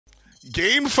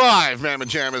Game 5, Mamma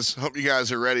Jammas. Hope you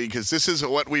guys are ready, because this is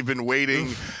what we've been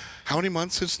waiting. How many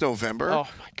months since November? Oh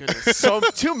my goodness, so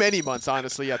too many months,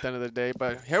 honestly, at the end of the day.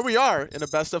 But here we are in a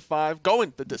best of 5,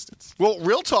 going the distance. Well,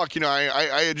 real talk, you know,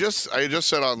 I had just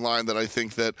said online that I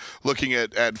think that looking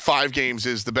at 5 games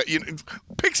is the best. You know,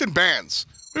 picks and bans.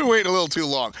 We've been waiting a little too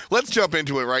long. Let's jump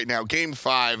into it right now. Game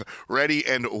 5, ready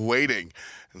and waiting.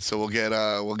 And so we'll get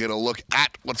a look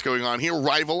at what's going on here.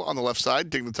 Rival on the left side,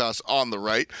 Dignitas on the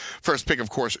right. First pick, of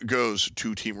course, goes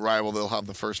to Team Rival. They'll have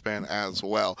the first ban as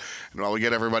well. And while we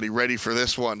get everybody ready for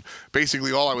this one,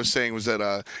 basically all I was saying was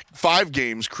that 5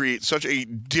 games create such a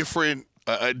different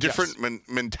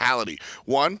mentality.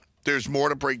 One, there's more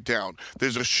to break down.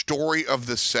 There's a story of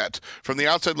the set. From the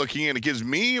outside looking in, it gives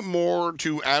me more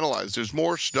to analyze. There's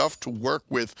more stuff to work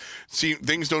with.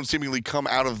 Things don't seemingly come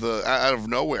out of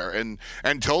nowhere. And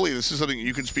totally, this is something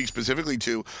you can speak specifically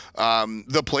to.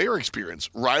 The player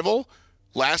experience. Rival,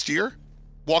 last year,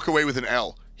 walk away with an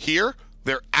L. Here,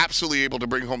 they're absolutely able to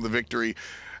bring home the victory.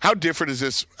 How different is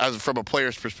this from a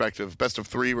player's perspective? Best of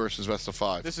 3 versus best of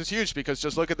 5. This is huge because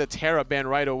just look at the Terra ban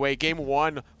right away. Game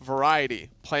 1, Variety,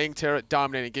 playing Terra,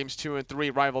 dominating. Games 2 and 3,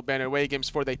 Rival ban away. Games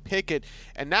 4, they pick it.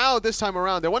 And now, this time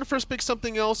around, they want to first pick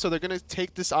something else, so they're going to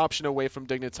take this option away from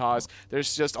Dignitas.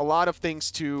 There's just a lot of things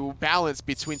to balance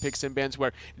between picks and bans,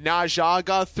 where Naja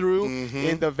got through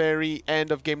in the very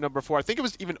end of game number 4. I think it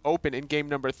was even open in game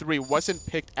number 3. Wasn't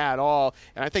picked at all.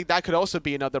 And I think that could also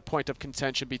be another point of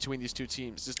contention between these two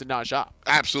teams. The Naja.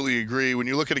 Absolutely agree. When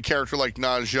you look at a character like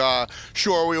Naja,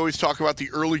 sure, we always talk about the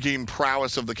early game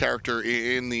prowess of the character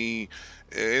in the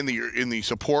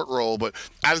support role, but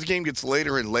as the game gets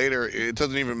later and later, it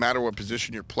doesn't even matter what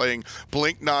position you're playing.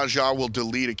 Blink Naja will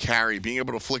delete a carry. Being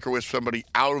able to flicker wisp somebody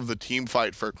out of the team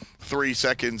fight for 3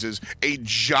 seconds is a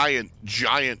giant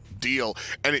deal,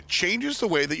 and it changes the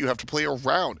way that you have to play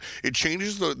around. It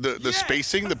changes the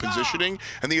spacing, the positioning,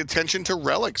 and the attention to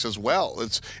relics as well.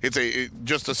 It's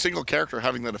just a single character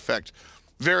having that effect.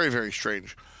 Very, very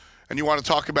strange. And you want to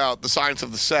talk about the science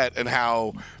of the set and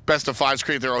how best of 5s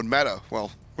create their own meta.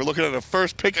 Well, we're looking at a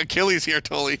first pick Achilles here,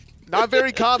 Tully. Not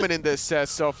very common in this set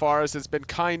so far, as it's been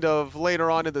kind of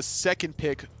later on in the second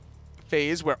pick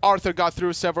phase, where Arthur got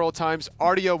through several times.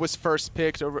 Ardio was first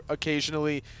picked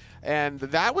occasionally. And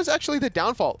that was actually the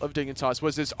downfall of Dignitas,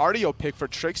 was this Ardio pick for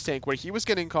Trixtank, where he was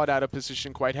getting caught out of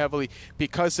position quite heavily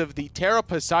because of the Terra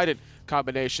Poseidon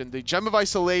combination. The Gem of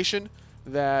Isolation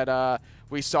that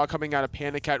we saw coming out of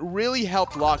PandaCat really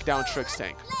helped lock down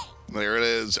Trixtank. There it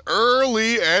is.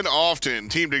 Early and often,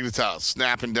 Team Dignitas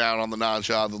snapping down on the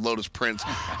Naja. The Lotus Prince,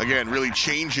 again, really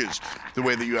changes the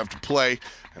way that you have to play.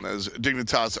 And as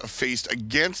Dignitas faced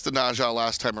against the Naja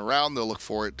last time around, they'll look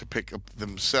for it to pick up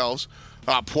themselves.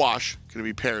 Puch going to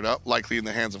be paired up, likely in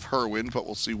the hands of Hurriwind, but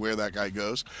we'll see where that guy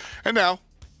goes. And now,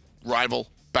 Rival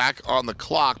back on the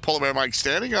clock. PolarBearMike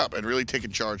standing up and really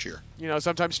taking charge here. You know,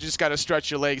 sometimes you just got to stretch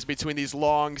your legs between these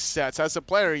long sets. As a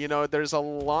player, you know, there's a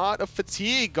lot of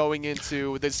fatigue going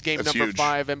into this game. That's number huge.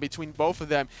 5, and between both of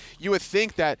them, you would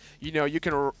think that, you know, you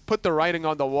can put the writing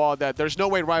on the wall that there's no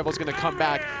way Rival's going to come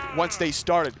back once they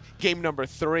started game number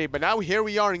 3. But now here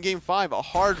we are in game 5, a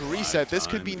hard reset. This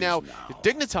could be now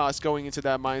Dignitas going into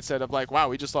that mindset of like, wow,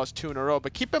 we just lost 2 in a row.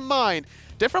 But keep in mind,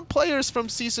 different players from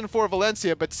Season 4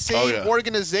 Valencia, but same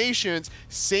organizations,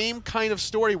 same kind of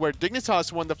story, where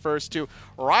Dignitas won the first 2,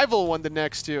 Rival won the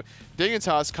next 2,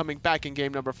 Dignitas coming back in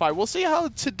game number 5. We'll see how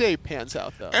today pans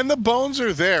out, though. And the bones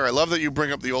are there. I love that you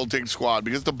bring up the old Dig squad,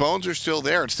 because the bones are still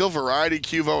there. It's still Variety,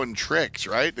 Qvo, and Trix,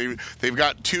 right? They've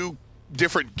got 2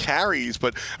 different carries,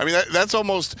 but I mean, that's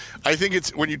almost, I think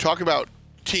it's, when you talk about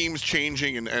teams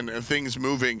changing and things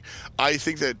moving, I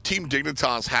think that Team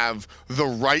Dignitas have the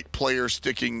right players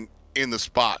sticking in the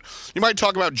spot. You might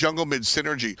talk about jungle mid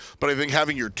synergy, but I think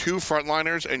having your 2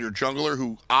 frontliners and your jungler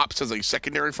who opts as a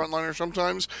secondary frontliner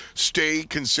sometimes stay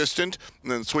consistent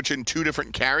and then switch in 2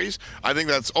 different carries, I think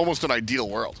that's almost an ideal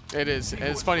world. It is. And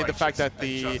it's funny the fact that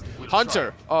the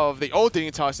hunter of the old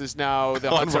Dignitas is now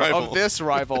the hunter of this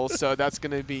Rival, so that's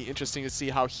going to be interesting to see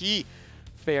how he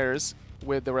fares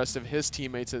with the rest of his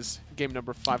teammates as game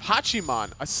number 5.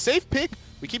 Hachiman, a safe pick.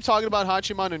 We keep talking about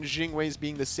Hachiman and Jingwei's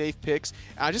being the safe picks.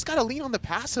 I just got to lean on the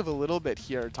passive a little bit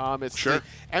here, Tom. It's the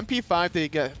MP5 they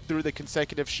get through the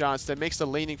consecutive shots that makes the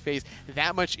laning phase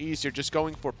that much easier. Just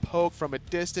going for poke from a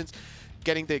distance,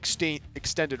 getting the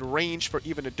extended range for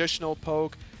even additional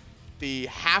poke. The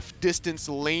half-distance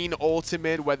lane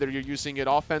ultimate, whether you're using it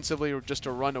offensively or just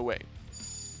to run away.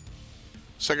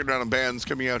 Second round of bans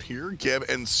coming out here. Geb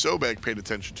and Sobek paid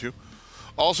attention to.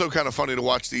 Also kind of funny to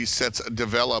watch these sets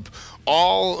develop.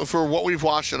 All for what we've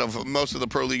watched out of most of the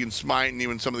Pro League and Smite and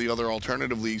even some of the other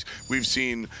alternative leagues, we've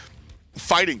seen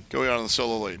fighting going on in the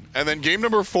solo lane. And then game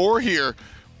number 4 here.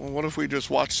 Well, what if we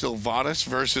just watch Sylvanas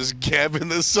versus Geb in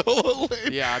the solo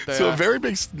lane? Yeah. So a very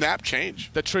big snap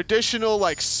change. The traditional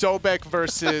like Sobek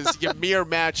versus Ymir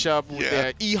matchup with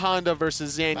the E Honda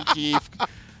versus Zangief.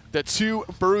 The two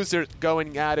bruisers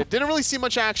going at it. Didn't really see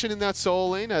much action in that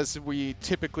solo lane, as we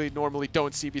typically normally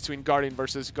don't see between Guardian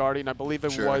versus Guardian. I believe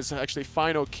it was actually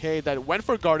Fineokay that went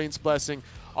for Guardian's Blessing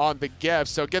on the Geb.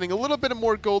 So getting a little bit of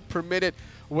more gold per minute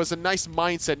was a nice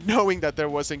mindset, knowing that there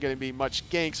wasn't going to be much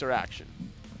ganks or action.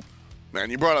 Man,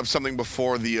 you brought up something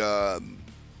before, the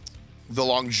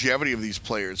longevity of these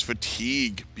players,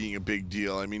 fatigue being a big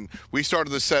deal. I mean, we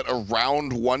started the set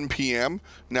around 1 p.m.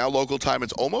 Now local time,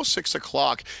 it's almost 6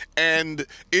 o'clock, and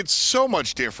it's so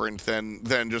much different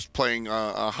than just playing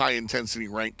a high intensity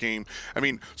ranked game. I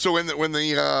mean, so when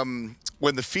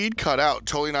the feed cut out,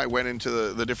 Tolly and I went into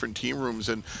the different team rooms,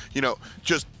 and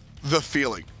just the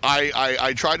feeling.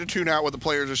 I try to tune out what the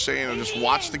players are saying and just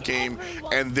watch the game,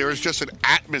 and there's just an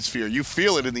atmosphere. You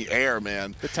feel it in the air,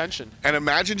 man. The tension. And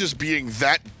imagine just being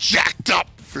that jacked up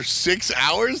for 6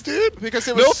 hours, dude. Because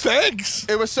it was no thanks.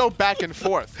 It was so back and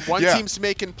forth. One team's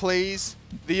making plays,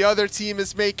 the other team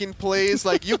is making plays.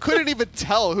 Like, you couldn't even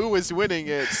tell who was winning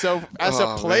it. So as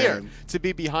a player, to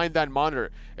be behind that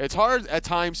monitor, it's hard at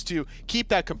times to keep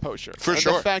that composure. For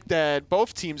sure. The fact that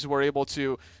both teams were able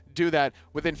to do that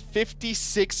within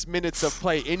 56 minutes of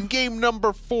play in game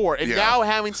number 4, and now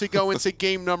having to go into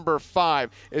game number 5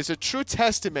 is a true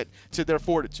testament to their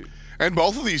fortitude. And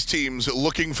both of these teams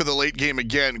looking for the late game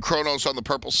again. Chronos on the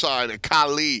purple side,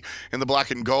 Kali in the black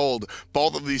and gold.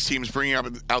 Both of these teams bringing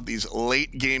out these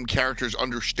late game characters,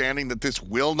 understanding that this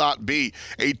will not be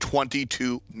a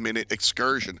 22-minute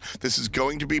excursion. This is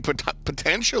going to be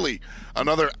potentially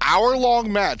another hour-long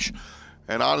match.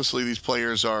 And honestly, these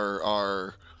players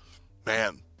are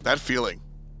man, that feeling,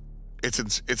 it's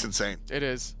insane. It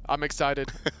is. I'm excited.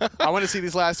 I want to see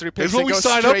these last 3 picks and go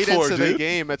straight into the dude.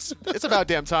 game. It's about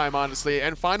damn time, honestly.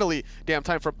 And finally, damn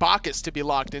time for Bacchus to be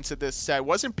locked into this set.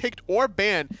 Wasn't picked or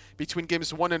banned between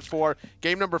games 1 and 4.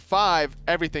 Game number 5,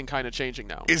 everything kind of changing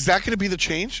now. Is that going to be the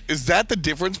change? Is that the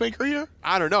difference maker here?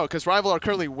 I don't know, because Rival are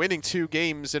currently winning 2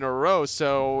 games in a row,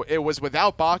 so it was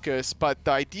without Bacchus. But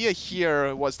the idea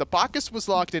here was the Bacchus was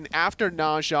locked in after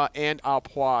Naja and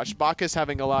Puch. Bacchus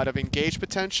having a lot of engaged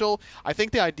potential. I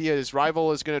think the idea is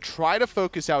Rival is going to try to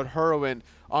focus out Hurriwind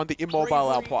on the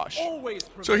immobile Puch.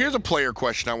 So here's a player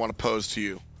question I want to pose to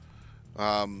you.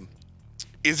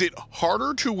 Is it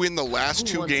harder to win the last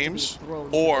 2 games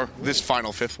or this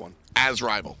final 5th one as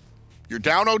Rival? You're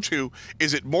down 0-2.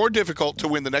 Is it more difficult to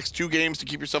win the next 2 games to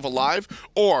keep yourself alive,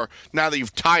 or now that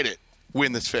you've tied it,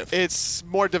 win this 5th? It's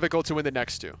more difficult to win the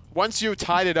next 2. Once you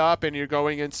tied it up and you're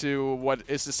going into what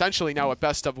is essentially now a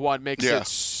best of 1, makes it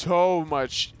so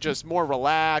much just more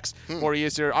relaxed, more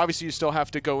easier. Obviously, you still have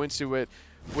to go into it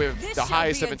with the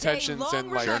highest of intentions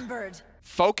and like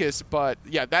focus, but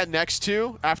yeah, that next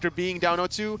 2 after being down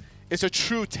 0-2 is a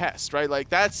true test, right? Like,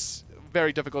 that's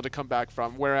very difficult to come back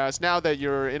from. Whereas now that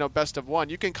you're in a best of 1,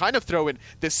 you can kind of throw in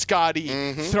the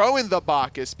Skadi, throw in the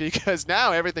Bacchus, because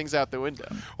now everything's out the window.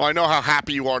 Well, I know how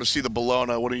happy you are to see the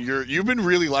Bellona. You've been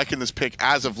really liking this pick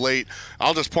as of late.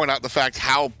 I'll just point out the fact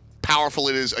how powerful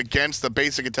it is against the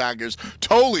basic attackers.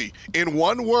 Totally, in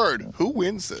one word, who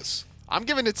wins this? I'm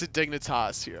giving it to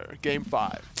Dignitas here, game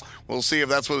 5. We'll see if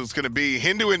that's what it's going to be.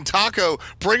 Hindu and Taco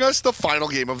bring us the final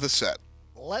game of the set.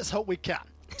 Let's hope we can.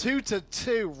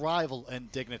 2-2 Rival and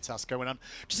Dignitas going on.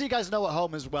 Just so you guys know at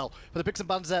home as well, for the picks and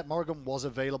bans there, Morrigan was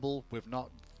available. We've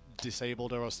not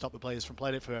disabled or stopped the players from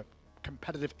playing it for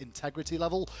competitive integrity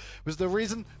level was the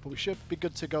reason, but we should be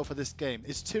good to go for this game.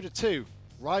 It's 2-2.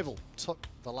 Rival took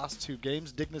the last 2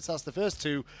 games, Dignitas the first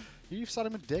 2. Are you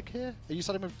siding with Dig here? Are you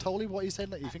siding with Tolly? What are you saying,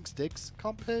 that he thinks Dig's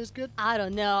comp here is good? I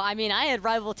don't know. I mean, I had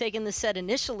Rival taking the set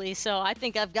initially, so I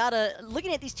think I've got to...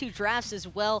 Looking at these 2 drafts as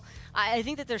well, I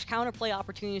think that there's counterplay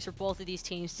opportunities for both of these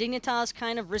teams. Dignitas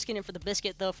kind of risking it for the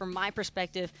biscuit, though, from my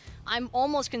perspective. I'm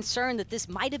almost concerned that this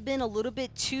might have been a little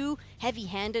bit too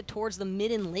heavy-handed towards the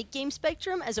mid and late game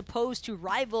spectrum, as opposed to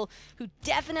Rival, who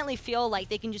definitely feel like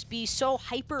they can just be so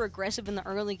hyper-aggressive in the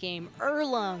early game.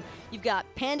 Erlang, you've got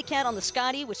PandaCat on the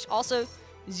Skadi, which also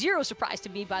zero surprise to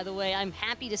me, by the way. I'm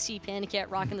happy to see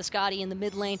PandaCat rocking the Skadi in the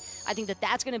mid lane. I think that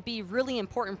that's going to be really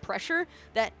important pressure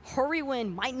that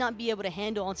Hurriwind might not be able to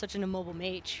handle on such an immobile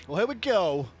mage. Well, here we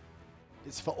go.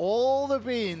 It's for all the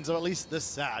beans, or at least the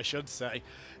set, I should say.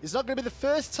 It's not going to be the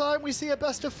first time we see a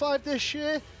best of 5 this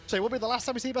year. So it will be the last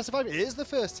time we see a best of 5. It is the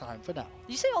first time for now.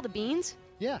 Did you say all the beans?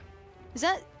 Yeah. Is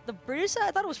that the British side?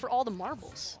 I thought it was for all the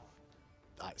marbles.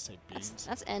 I'd say beans.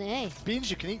 That's NA.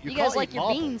 Beans you can eat. You guys like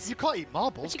your beans. You can't eat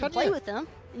marbles, but you can play with them.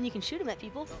 and you can shoot them at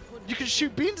people. You can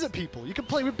shoot beans at people. You can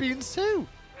play with beans too.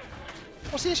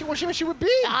 What's the issue? What's your issue with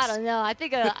beans? I don't know. I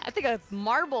think a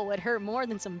marble would hurt more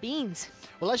than some beans.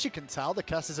 Well, as you can tell, the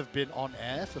casters have been on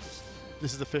air for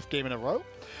this is the 5th game in a row,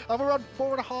 and we're on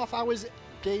 4.5 hours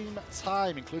game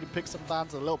time, including picks and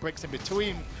bans and little breaks in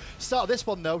between. Start of this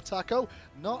one though, Taco,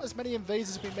 not as many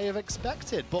invaders as we may have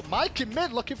expected, but Mike in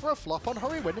mid looking for a flop on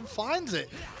Hurriwind and finds it,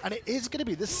 and it is going to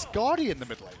be the Skadi in the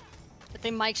mid lane. I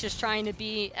think Mike's just trying to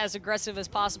be as aggressive as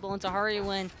possible into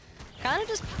Hurriwind, kind of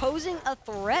just posing a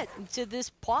threat to this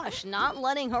Puch, not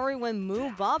letting Hurriwind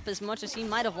move up as much as he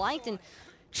might have liked. And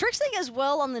Trixtank as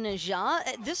well on the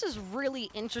Najah. This is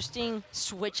really interesting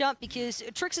switch up because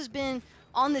Trix has been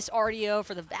on this RDO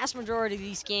for the vast majority of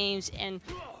these games, and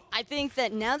I think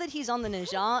that now that he's on the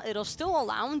Najah, it'll still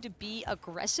allow him to be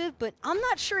aggressive, but I'm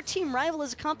not sure Team Rival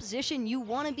is a composition you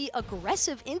want to be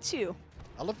aggressive into.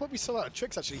 I love what we saw out of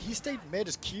Trix, actually. He stayed mid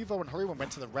as Qvo and Hurriwind went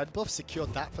to the red buff,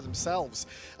 secured that for themselves,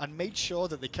 and made sure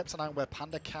that they kept an eye on where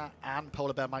PandaCat and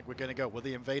PolarBearMike were going to go, were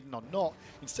they invading or not.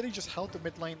 Instead, he just held the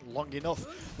mid lane long enough.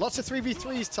 Lots of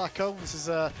 3v3s, Taco. This is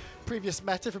a previous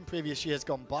meta from previous years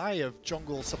gone by of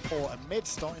jungle, support, and mid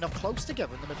starting up close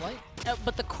together in the mid lane.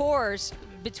 But the cores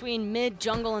between mid,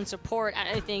 jungle, and support,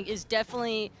 I think, is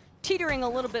definitely teetering a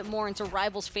little bit more into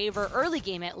Rival's favor, early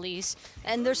game at least,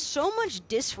 and there's so much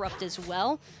disrupt as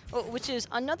well, which is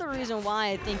another reason why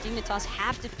I think Dignitas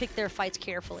have to pick their fights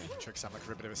carefully. Trix sound like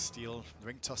a bit of a steal. The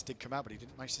ring toss did come out, but he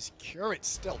didn't manage to secure it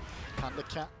still.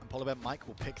 PandaCat and PolarBearMike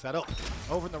will pick that up.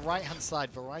 Over on the right-hand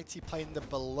side, Variety playing the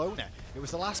Bellona. It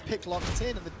was the last pick locked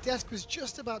in, and the desk was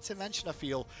just about to mention, I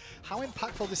feel, how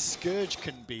impactful this Scourge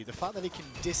can be. The fact that he can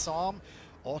disarm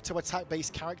auto-attack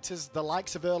based characters, the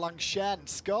likes of Erlang, Shen,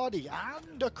 Skadi,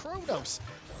 and Chronos,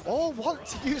 all want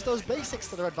to use those basics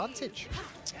to their advantage.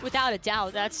 Without a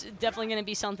doubt, that's definitely going to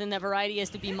be something that Variety has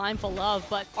to be mindful of,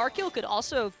 but Arkyll could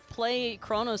also play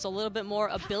Chronos a little bit more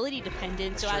ability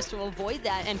dependent so as to avoid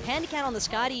that, and PandaCat on the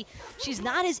Skadi, she's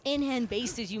not as in-hand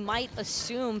based as you might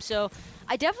assume, so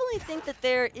I definitely think that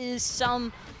there is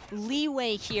some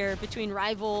leeway here between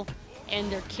Rival and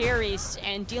their carries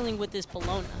and dealing with this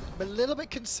Bellona. I'm a little bit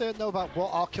concerned though about what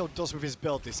Arkyll does with his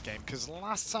build this game, because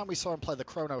last time we saw him play the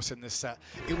Chronos in this set,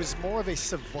 it was more of a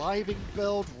surviving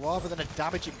build rather than a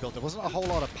damaging build. There wasn't a whole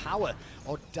lot of power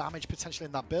or damage potentially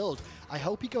in that build. I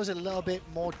hope he goes a little bit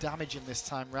more damaging this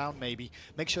time round maybe.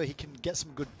 Make sure he can get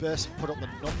some good bursts and put up the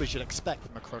numbers you'd expect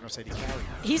from a Chronos AD carry.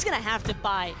 He's going to have to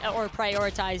buy or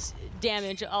prioritize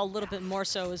damage a little bit more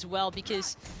so as well,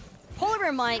 because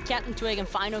PolarBearMike, CaptainTwig, and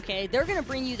Fineokay, they're going to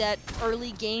bring you that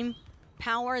early game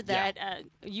power that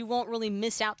you won't really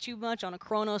miss out too much on a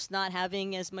Chronos not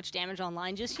having as much damage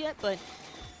online just yet. But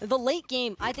the late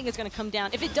game, I think it's going to come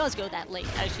down, if it does go that late,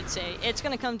 I should say, it's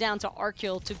going to come down to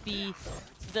Arkyll to be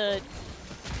the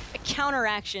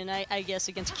counteraction, I guess,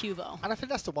 against Qvo. And I think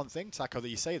that's the one thing, Taco, that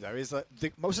you say there, is that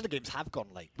most of the games have gone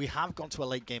late. We have gone to a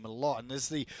late game a lot, and as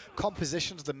the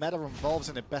compositions, the meta involves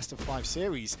in a best-of-5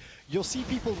 series, you'll see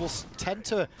people will tend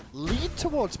to lean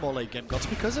towards more late game gods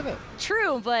because of it.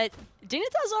 True, but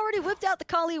Dignitas already whipped out the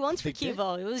Kali once for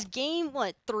Qvo. It was game,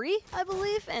 what, 3, I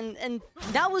believe? And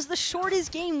that was the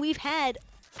shortest game we've had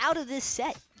out of this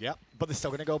set. Yep, but they're still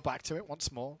going to go back to it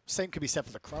once more. Same could be said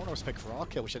for the Chronos pick for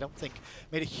Arkyll, which I don't think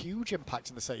made a huge impact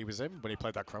in the set he was in when he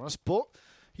played that Chronos, but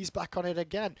he's back on it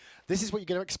again. This is what you're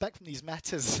going to expect from these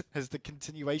metas as the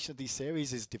continuation of these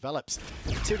series develops.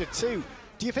 2-2.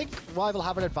 Do you think Rival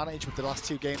have an advantage with the last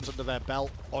 2 games under their belt,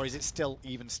 or is it still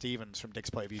even Stevens from Dig's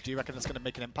point of view? Do you reckon it's going to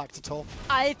make an impact at all?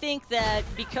 I think that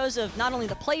because of not only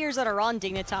the players that are on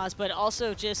Dignitas, but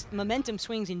also just momentum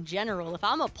swings in general, if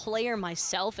I'm a player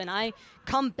myself and I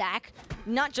come back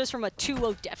not just from a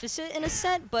 2-0 deficit in a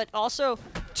set, but also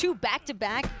 2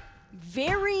 back-to-back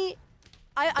very,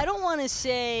 I don't want to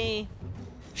say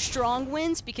strong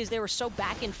wins because they were so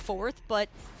back and forth, but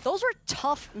those were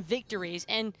tough victories.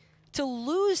 And to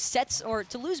lose sets or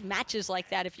to lose matches like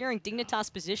that, if you're in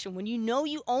Dignitas position, when you know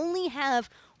you only have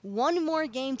 1 more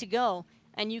game to go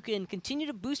and you can continue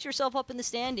to boost yourself up in the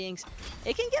standings,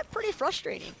 it can get pretty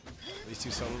frustrating. These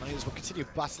 2 solo lanes will continue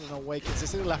battling away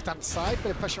consistently. Left-hand side,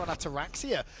 bit of pressure on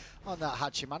Ataraxia on that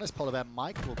Hachiman as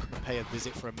PolarBearMike will come and pay a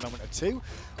visit for a moment or 2.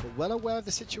 We're well aware of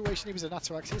the situation he was in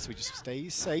Ataraxia, so he just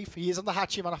stays safe. He is on the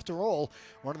Hachiman after all,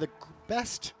 one of the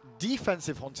best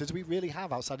defensive hunters we really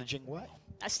have outside of Jingwei.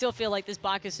 I still feel like this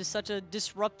Bacchus is such a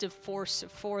disruptive force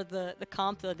for the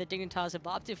comp that Dignitas have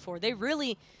opted for. They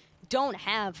really don't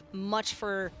have much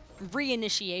for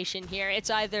reinitiation here.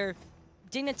 It's either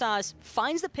Dignitas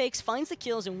finds the picks, finds the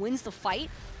kills, and wins the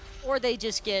fight, or they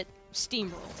just get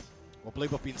steamrolled. Well, blue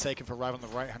buff being taken for Rival on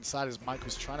the right-hand side as Mike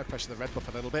was trying to pressure the red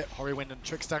buff a little bit. Hurriwind and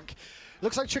Trixtank.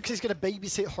 Looks like Trix is going to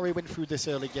babysit Hurriwind through this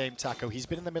early game, Taco. He's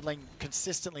been in the mid lane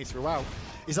consistently throughout.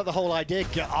 Is that the whole idea?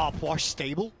 Get our Puch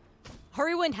stable?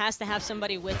 Hurriwind has to have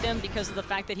somebody with him because of the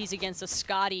fact that he's against a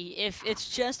Skadi. If it's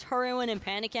just Hurriwind and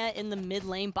PandaCat in the mid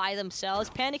lane by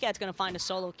themselves, PandaCat's going to find a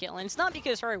solo kill. And it's not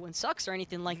because Hurriwind sucks or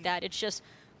anything like that. It's just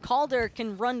Calder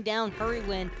can run down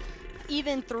Hurriwind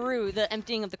even through the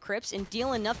emptying of the crypts and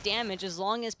deal enough damage as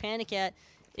long as PandaCat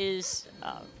is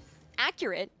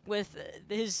accurate with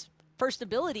his first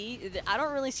ability. I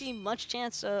don't really see much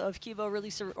chance of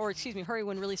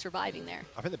Hurriwind really surviving there.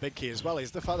 I think the big key as well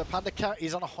is the fact that PandaCat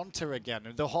is on a Hunter again.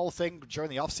 And the whole thing during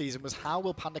the offseason was how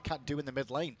will PandaCat do in the mid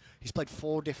lane? He's played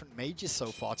 4 different mages so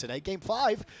far today. Game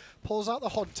 5, pulls out the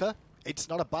Hunter. It's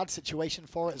not a bad situation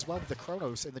for it as well with the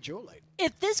Chronos in the dual lane.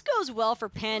 If this goes well for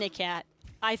PandaCat,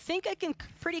 I think I can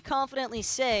pretty confidently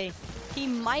say he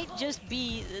might just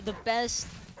be the best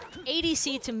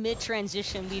ADC to mid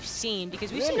transition we've seen,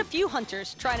 because we've seen a few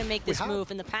Hunters try to make this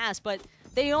move in the past, but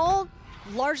they all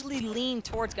largely lean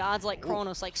towards gods like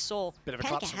Chronos, like Soul. Bit of a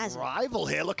collapse rival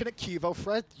here, looking at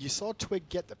QvoFred. You saw Twig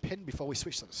get the pin before we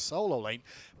switched to the solo lane,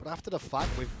 but after the fight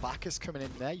with Bacchus coming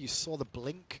in there, you saw the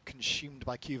blink consumed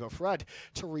by QvoFred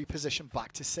to reposition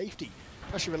back to safety.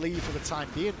 Pressure relieved for the time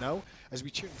being, though, as we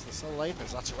tune into the solo lane.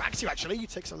 There's Ataraxia, actually. He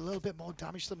takes a little bit more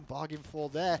damage than bargained for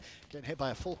there, getting hit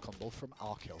by a full combo from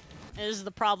Arkyll. This is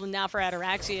the problem now for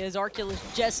Ataraxia, is Arkyll is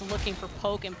just looking for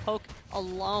poke and poke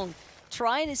alone,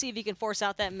 trying to see if he can force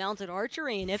out that mounted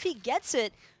archery, and if he gets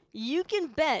it, you can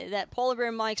bet that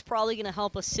PolarBearMike's probably going to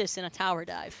help assist in a tower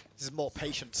dive. This is more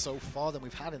patient so far than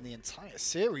we've had in the entire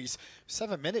series.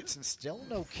 7 minutes and still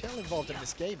no kill involved in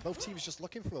this game. Both teams just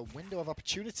looking for a window of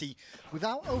opportunity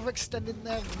without overextending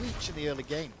their reach in the early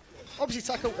game.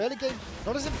 Obviously, Taco, early game,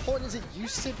 not as important as it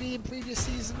used to be in previous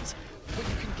seasons, but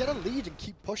you can get a lead and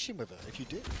keep pushing with it if you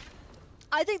do.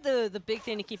 I think the big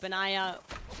thing to keep an eye out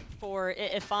for,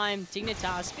 if I'm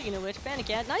Dignitas, speaking of which,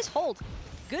 PandaCat, nice hold.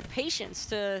 Good patience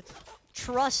to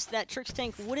trust that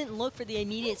Trixtank wouldn't look for the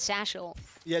immediate satchel.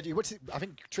 Yeah, I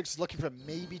think Trix is looking for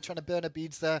maybe trying to burn her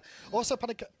beads there. Also,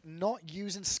 PandaCat not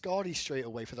using Skadi straight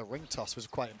away for the ring toss was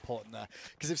quite important there.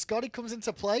 Because if Skadi comes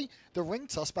into play, the ring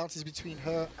toss bounces between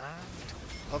her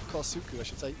and, of course, Suku, I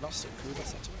should say. Not Suku,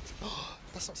 that's not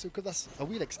that's not Suku, that's a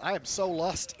Wheelix. I am so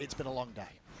lost. It's been a long day.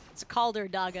 It's a Calder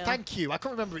doggo. Thank you. I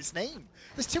can't remember its name.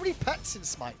 There's too many pets in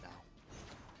Smite now.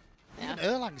 Yeah. Even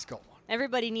Erlang's got one.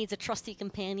 Everybody needs a trusty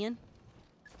companion.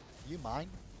 You mine?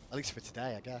 At least for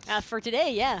today, I guess. For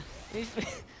today, yeah.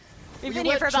 We've been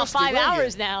here for about 5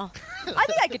 hours now. I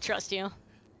think I could trust you.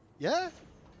 Yeah?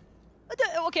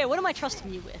 Okay, what am I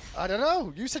trusting you with? I don't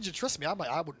know. You said you trust me. I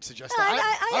wouldn't suggest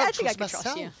that. I think I could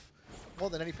trust you. More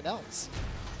than anything else.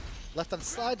 Left-hand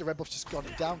side, the red buff's just gone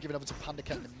down, giving over to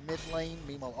PandaCat in the mid lane.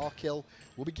 Meanwhile, Arkyll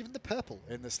will be given the purple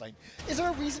in this lane. Is there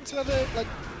a reason to ever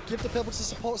give the purple to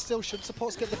support still? Should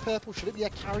supports get the purple? Should it be a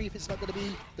carry if it's not going to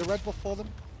be the red buff for them?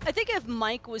 I think if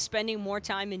Mike was spending more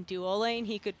time in duo lane,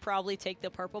 he could probably take the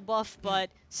purple buff, but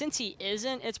since he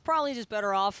isn't, it's probably just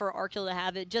better off for Arkyll to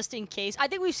have it, just in case. I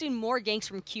think we've seen more ganks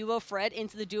from QvoFred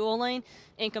into the duo lane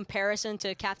in comparison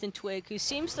to CaptainTwig, who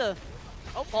seems to...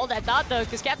 Oh, hold that thought, though,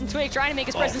 because CaptainTwig trying to make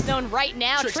his presence known right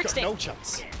now. Trixtank got no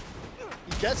chance.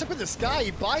 He gets up in the sky,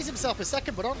 he buys himself a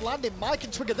second, but on landing, Mike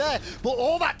and Twig are there. But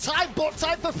all that time, bought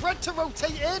time for Fred to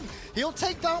rotate in. He'll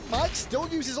take down Mike, still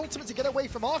use his ultimate to get away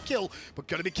from Arkyll, but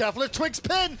gotta be careful of Twig's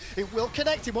pin. It will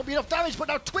connect, it won't be enough damage, but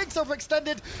now Twig's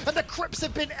overextended, and the crypts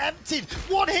have been emptied.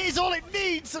 One hit is all it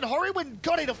needs, and Hurriwind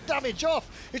got enough damage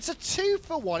off. It's a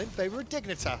 2-for-1 in favor of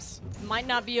Dignitas. Might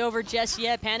not be over just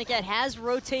yet. PandaCat has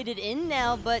rotated in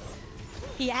now, but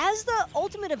he has the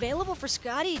ultimate available for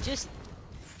Skadi, just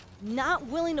not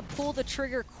willing to pull the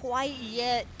trigger quite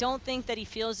yet. Don't think that he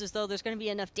feels as though there's going to be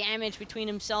enough damage between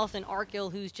himself and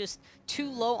Arkyll, who's just too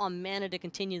low on mana to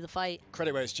continue the fight.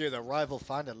 Credit where it's due, the rival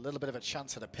find a little bit of a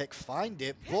chance at a pick, find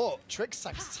it, but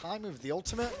Trixtank's time with the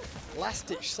ultimate,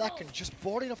 last-ditch second, just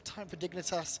bought enough time for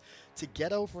Dignitas to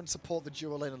get over and support the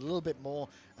duo lane a little bit more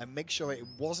and make sure it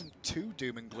wasn't too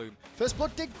doom and gloom. First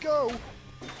blood did go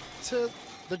to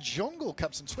the jungle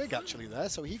CaptainTwig actually there,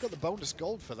 so he got the bonus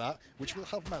gold for that, which will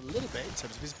help him out a little bit in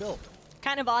terms of his build.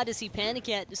 Kind of odd to see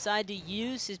PandaCat decide to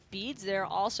use his beads there.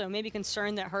 Also, maybe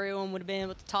concerned that Hurriwind would have been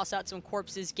able to toss out some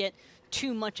corpses, get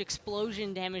too much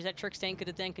explosion damage that Trixtank could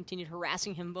have then continued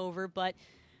harassing him over. But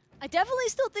I definitely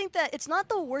still think that it's not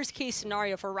the worst case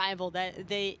scenario for Rival that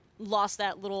they lost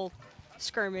that little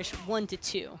skirmish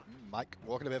 1-2. Mike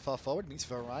walking a bit far forward, meets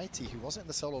Variety, who wasn't in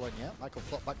the solo lane yet. Mike will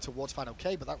flop back towards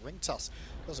Fineokay, but that ring toss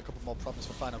does a couple more problems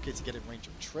for Fineokay to get in range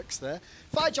of Trix there.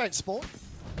 Fire Giant spawn.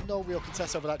 No real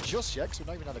contest over that just yet, because we've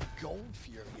not even had a Gold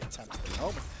Fury attempt at the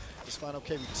moment. As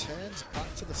Fineokay returns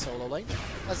back to the solo lane,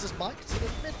 as does Mike to the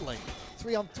mid lane.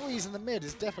 3-on-3s in the mid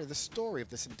is definitely the story of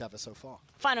this endeavor so far.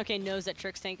 Fineokay knows that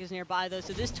Trixtank is nearby, though,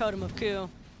 so this Totem of Coup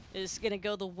is going to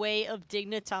go the way of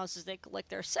Dignitas as they collect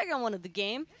their second one of the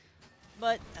game.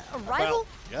 But a rival,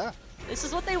 yeah, this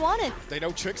is what they wanted. They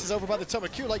know Trix is over by the Totem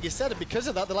of Coup, like you said, and because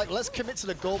of that, they're like, let's commit to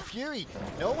the Gold Fury.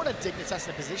 No one at Dignitas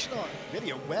in a position or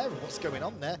really aware of what's going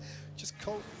on there. Just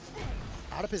cold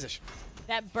out of position.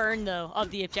 That burn, though, of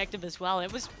the objective as well,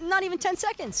 it was not even 10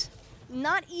 seconds.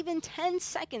 Not even 10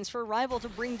 seconds for Rival to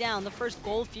bring down the first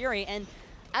Gold Fury, and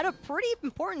at a pretty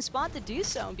important spot to do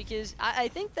so, because I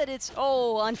think that it's,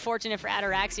 unfortunate for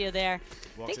Ataraxia there.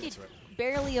 I think he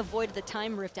barely avoided the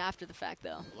time rift after the fact,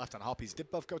 though. Left-hand Harpies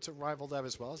did both go to Rival there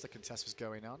as well as the contest was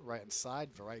going on. Right-hand side,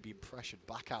 Variety being pressured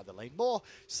back out of the lane. More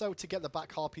so to get the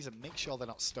back Harpies and make sure they're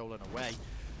not stolen away.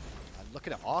 And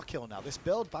looking at Arkyll now, this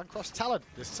build, Bancross Talon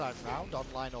this time round,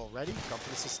 online already. Gone for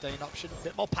the sustain option, a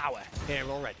bit more power here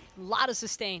already. A lot of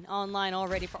sustain online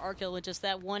already for Arkyll with just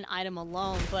that one item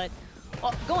alone, but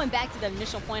well, going back to the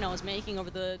initial point I was making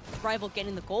over the Rival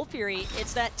getting the Gold Fury,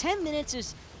 it's that 10 minutes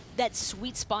is that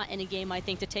sweet spot in a game, I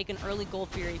think, to take an early Gold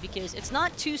Fury, because it's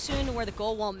not too soon to where the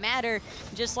goal won't matter.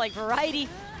 Just like Variety,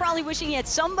 probably wishing he had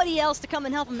somebody else to come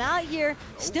and help him out here.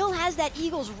 Still has that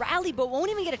Eagles rally, but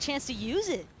won't even get a chance to use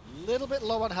it. Little bit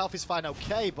low on health is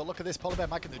Fineokay, but look at this,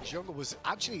 PolarBearMike in the jungle was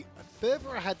actually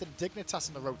further ahead than Dignitas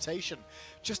in the rotation,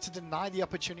 just to deny the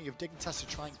opportunity of Dignitas to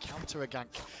try and counter a gank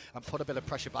and put a bit of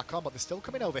pressure back on, but they're still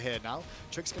coming over here now.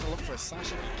 Trick's going to look for a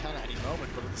sash if he can at any moment,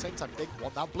 but at the same time, Dig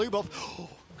want that blue buff.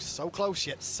 So close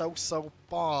yet so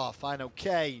far.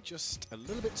 Fineokay just a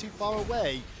little bit too far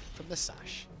away from the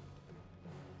sash.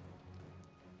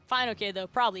 Fineokay, though,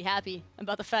 probably happy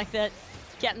about the fact that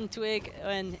CaptainTwig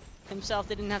and himself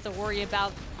didn't have to worry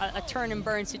about a turn and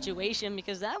burn situation,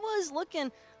 because that was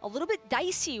looking a little bit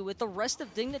dicey with the rest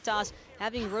of Dignitas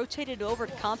having rotated over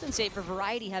to compensate for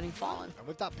Variety having fallen. And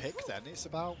with that pick then, it's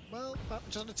about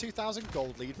just under 2,000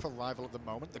 gold lead for Rival at the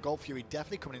moment. The Gold Fury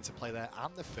definitely coming into play there,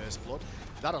 and the First Blood.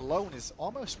 That alone is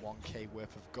almost 1k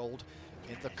worth of gold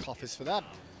in the coffers for them.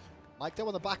 Mike, though,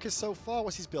 on the Bacchus so far,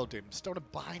 what's his build doing? Stone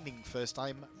of Binding first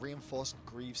time, reinforced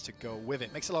Greaves to go with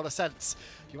it. Makes a lot of sense.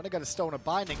 If you want to get a Stone of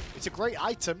Binding, it's a great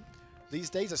item these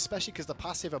days, especially because the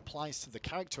passive applies to the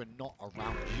character and not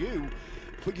around you.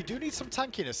 But you do need some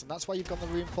tankiness, and that's why you've got the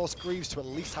reinforced Greaves to at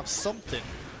least have something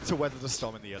to weather the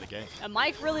storm in the early game. And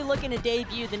Mike really looking to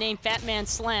debut the name Fat Man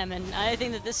Slam, and I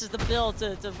think that this is the build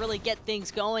to really get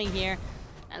things going here.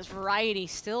 As Variety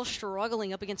still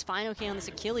struggling up against Fineokay on this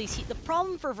Achilles. The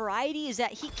problem for Variety is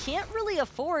that he can't really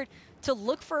afford to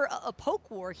look for a poke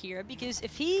war here, because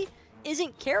if he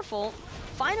isn't careful,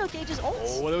 Fineokay just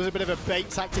ults. Oh, there was a bit of a bait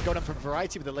tactic going on from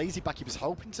Variety with the lazy back. He was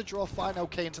hoping to draw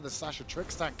Fineokay into the sash of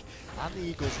Trixtank and the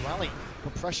Eagles rally,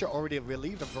 but pressure already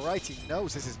relieved, and Variety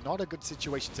knows this is not a good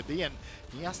situation to be in.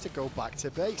 He has to go back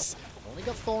to base. Only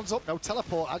got Thorns up, no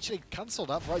teleport, actually cancelled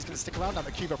that. Variety's going to stick around now.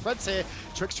 The QvoFred's here.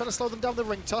 Trix trying to slow them down the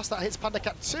ring toss. That hits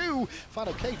PandaCat 2.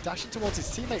 Fineokay dashing towards his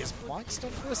teammate is quite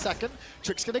stunned for a second.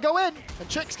 Trix going to go in, and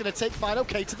Trix going to take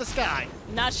Fineokay to the sky.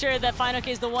 Not sure that Fineokay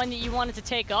is the one that you wanted to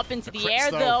take up into the air,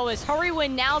 though, as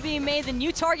Hurriwind now being made the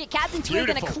new target. CaptainTwig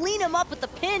going to clean him up with the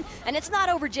pin, and it's not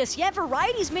over just yet.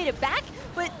 Variety's made it back,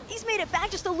 but he's made it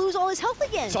back just to lose all his health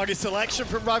again. Target selection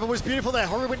from Rival was beautiful there.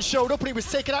 Hurriwind showed up, and he was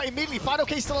taken out immediately.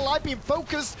 Fineokay still alive, being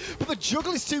focused, but the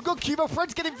juggle is too good.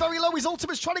 QvoFred's getting very low. His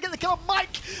ultimate's trying to get the kill on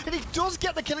Mike, and he does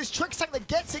get the kill. It's Trixtank that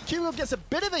gets it. Qvo gets a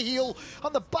bit of a heal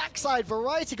on the backside.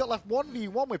 Variety got left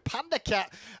 1v1 with PandaCat,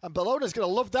 and Bellona's going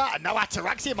to love that. And now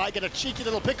Ataraxia might get a cheeky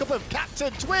little pickup of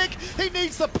CaptainTwig. He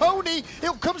needs the pony.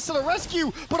 It comes to the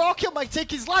rescue, but Arkyll might take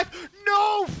his life.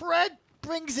 No, Fred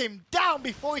brings him down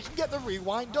before he can get the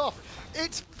rewind off.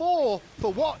 It's 4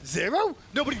 for what? 0?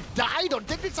 Nobody died on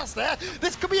Dignitas there.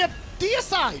 This could be a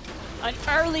deicide. An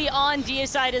early on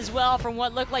deicide as well from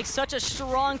what looked like such a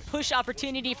strong push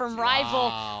opportunity from Rival.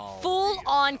 Wow. Full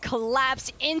on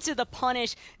collapse into the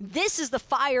punish. This is the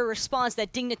fire response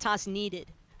that Dignitas needed.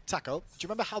 Taco, do you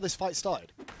remember how this fight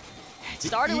started? It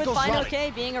started with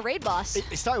Fineokay being a raid boss.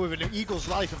 It started with an Eagles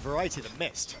rally from Variety that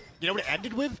missed. You know what it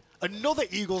ended with? Another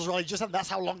Eagles rally just and that's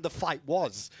how long the fight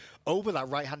was. Over that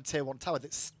right-hand tier 1 tower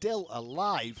that's still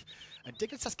alive. And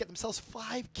Dignitas get themselves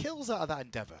 5 kills out of that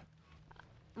endeavor.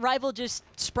 Rival just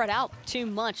spread out too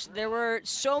much. There were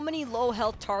so many low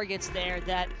health targets there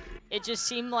that it just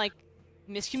seemed like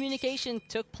miscommunication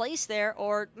took place there,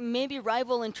 or maybe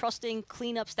Rival entrusting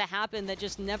cleanups to happen that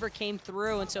just never came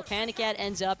through, and so PandaCat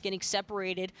ends up getting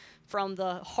separated from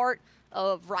the heart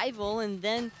of Rival, and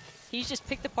then he's just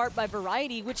picked apart by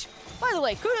Variety, which, by the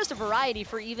way, kudos to Variety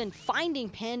for even finding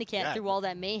PandaCat through all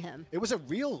that mayhem. It was a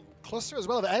real cluster as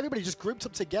well. Everybody just grouped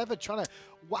up together trying to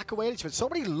whack away at each other. So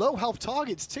many low health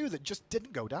targets, too, that just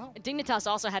didn't go down. Dignitas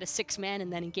also had a 6-man in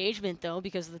that engagement, though,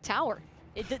 because of the tower.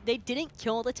 They didn't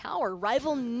kill the tower.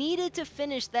 Rival needed to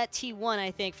finish that T1,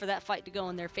 I think, for that fight to go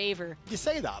in their favor. You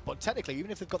say that, but technically,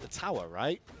 even if they've got the tower,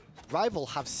 right, Rival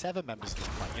have 7 members in the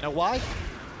fight. You know why?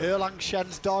 Erlang,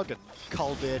 Shen's dog, and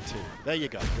Caldear 2. There you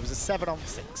go. It was a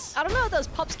 7-on-6. I don't know if those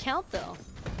pups count, though.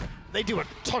 They do a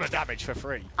ton of damage for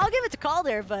free. I'll give it to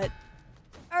Caldear, but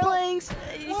Erlang's...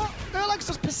 Erlang's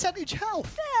just percentage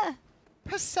health. Yeah.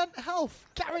 Percent health.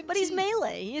 Guaranteed. But he's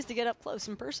melee. He has to get up close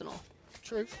and personal.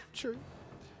 True, true.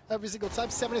 Every single time.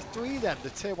 7-3 then. The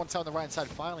tier 1 tower on the right-hand side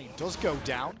finally does go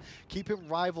down, keeping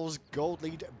Rival's gold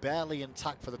lead barely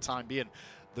intact for the time being.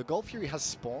 The Gold Fury has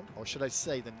spawned, or should I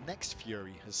say the next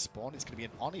Fury has spawned. It's going to be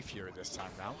an Oni Fury this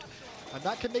time round. And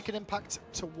that can make an impact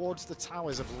towards the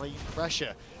towers of lane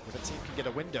pressure if a team can get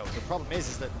a window. The problem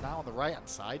is that now on the right-hand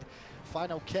side,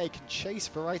 Fineokay can chase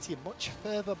Variety much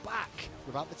further back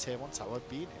without the tier 1 tower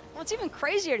being here. What's even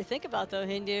crazier to think about, though,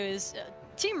 Hindu, is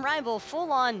Team Rival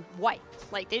full-on wipe.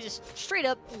 Like, they just straight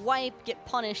up wipe, get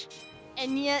punished,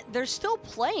 and yet they're still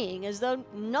playing as though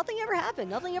nothing ever happened,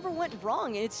 nothing ever went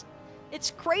wrong.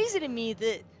 It's crazy to me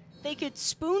that they could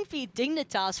spoon-feed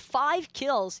Dignitas 5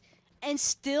 kills and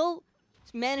still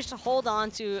manage to hold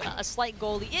on to a slight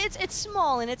goalie. It's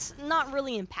small and it's not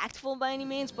really impactful by any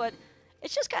means, but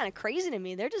it's just kind of crazy to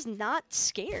me. They're just not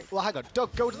scared. Well, hang on.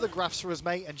 Doug, go to the graphs for us,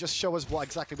 mate, and just show us what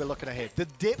exactly we're looking at here. The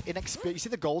dip in experience, you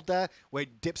see the gold there, where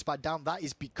it dips back down? That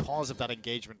is because of that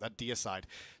engagement, that deicide.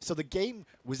 So the game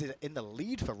was in the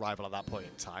lead for Rival at that point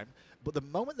in time, but the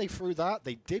moment they threw that,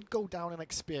 they did go down in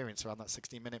experience around that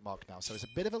 16-minute mark now. So it's a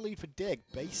bit of a lead for Dig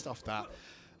based off that,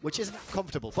 which isn't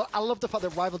comfortable. But I love the fact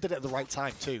that Rival did it at the right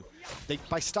time, too.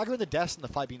 By staggering the deaths and the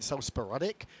fight being so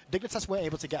sporadic, Dignitas weren't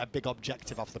able to get a big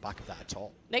objective off the back of that at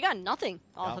all. They got nothing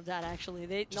off of that,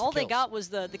 actually. All they got was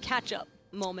the catch-up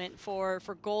moment for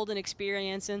golden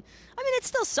experience. And, I mean, it's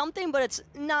still something, but it's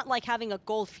not like having a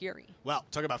gold Fury. Well,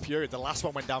 talking about Fury, the last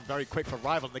one went down very quick for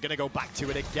Rival, and they're going to go back to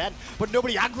it again. But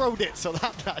nobody aggroed it, so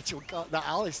that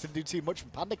Alice didn't do too much from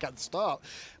PandaCat at the start.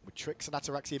 With Trix and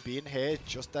Ataraxia being here,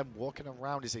 just them walking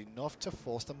around is enough to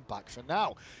force them back for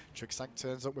now. Trixtank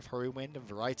turns up with Hurriwind and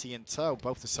Variety in tow.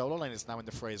 Both the solo lane is now in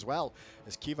the fray as well,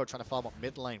 as Qvo trying to farm up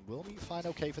mid lane will be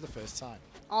Fineokay for the first time.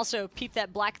 Also, peep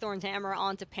that Blackthorn's hammer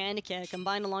onto PandaCat,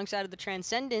 combined alongside of the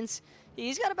Transcendence.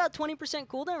 He's got about 20%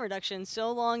 cooldown reduction,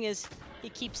 so long as he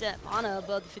keeps that mana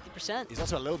above the 50%. He's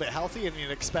also a little bit healthy, and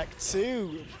you'd expect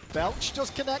to. Belch does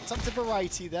connect onto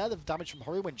Variety there. The damage from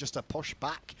Hurriwind just to push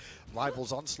back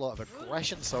Rival's onslaught of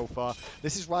aggression so far.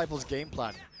 This is Rival's game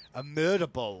plan. A murder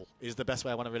bowl is the best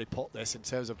way I want to really put this in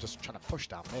terms of just trying to push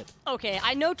down mid. Okay,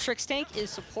 I know Trixtank is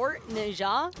support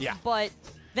Ninja, but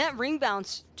that ring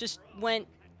bounce just went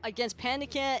against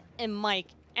PandaCat and Mike,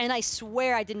 and I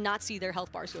swear I did not see their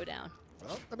health bars go down.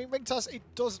 Well, I mean, ring toss, it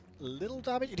does little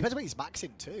damage. It depends on what he's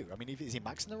maxing too. I mean, is he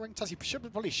maxing the ring toss? He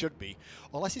probably should be,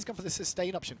 unless he's gone for the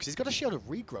sustain option, because he's got a shield of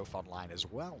regrowth online as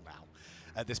well now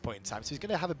at this point in time. So he's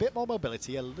going to have a bit more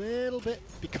mobility, a little bit,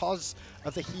 because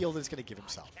of the heal that he's going to give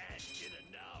himself.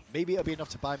 Maybe it'll be enough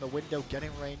to buy him a window, get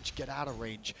in range, get out of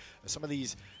range. Some of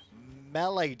these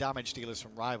melee damage dealers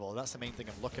from Rival, that's the main thing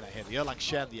I'm looking at here. The Erlang,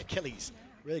 Shen, the Achilles,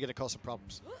 really going to cause some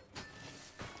problems.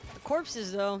 The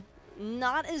corpses, though,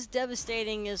 not as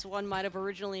devastating as one might have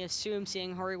originally assumed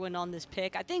seeing Hurriwind on this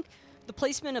pick. I think the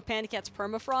placement of PandaCat's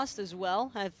Permafrost as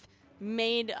well have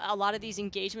made a lot of these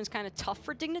engagements kind of tough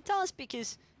for Dignitas,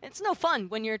 because it's no fun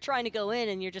when you're trying to go in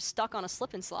and you're just stuck on a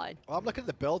slip and slide. Well, I'm looking at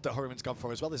the build that Hurriwind's gone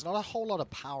for as well. There's not a whole lot of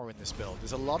power in this build.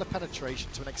 There's a lot of penetration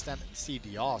to an extent in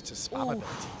CDR to spam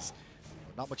abilities,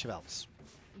 but not much of else.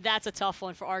 That's a tough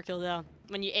one for Arkyll, though.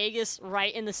 When you Aegis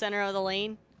right in the center of the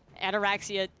lane,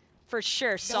 Ataraxia for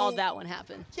sure saw that one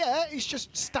happen. Yeah, it's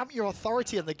just stamp your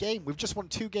authority in the game. We've just won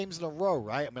 2 games in a row,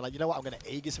 right? I mean, like, you know what? I'm going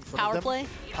to Aegis in front of them. Power play?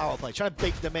 Power play. Trying to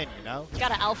bait them in, you know?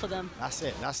 Got to alpha them. That's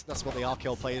it. That's what the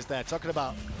Arkyll play is there. Talking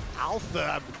about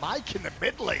alpha, Mike in the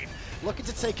mid lane. Looking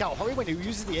to take out Hurriwind, who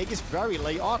uses the Aegis very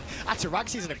late on.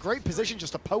 Ataraxia's in a great position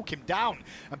just to poke him down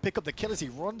and pick up the kill as he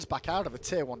runs back out of the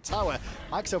tier 1 tower.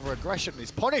 Mike's over aggression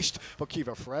is punished, but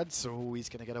QvoFred, so he's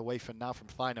going to get away for now from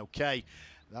Fineokay.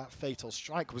 That fatal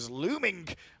strike was looming.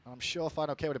 I'm sure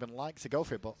Fineokay would have been like to go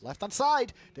for it, but left-hand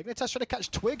side, Dignitas trying to catch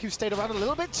Twig, who stayed around a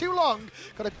little bit too long.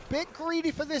 Got a bit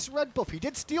greedy for this red buff. He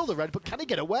did steal the red, but can he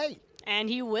get away? And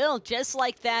he will, just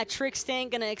like that.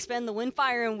 Trixtank gonna expend the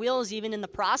Windfire and Wheels even in the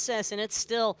process, and it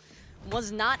still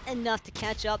was not enough to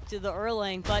catch up to the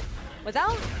Erlang. But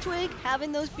without Twig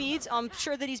having those beads, I'm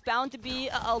sure that he's bound to be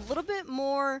a little bit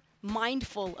more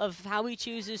mindful of how he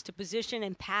chooses to position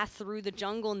and path through the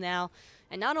jungle now.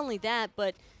 And not only that,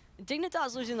 but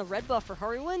Dignitas losing the red buff for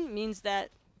Hurriwind means that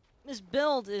this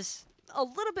build is a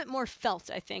little bit more felt,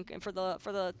 I think, and for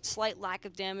the slight lack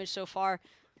of damage so far.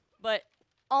 But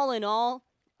all in all,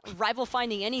 Rival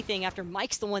finding anything after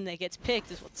Mike's the one that gets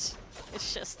picked is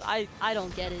it's just, I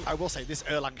don't get it. I will say this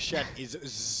Erlang Shen is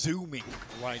zooming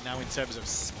right now in terms of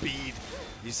speed.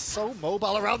 He's so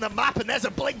mobile around the map, and there's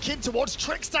a blink in towards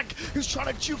Trixtank, who's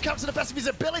trying to juke out to the best of his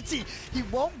ability. He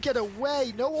won't get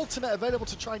away. No ultimate available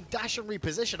to try and dash and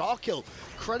reposition. Arkyll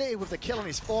credited with the kill on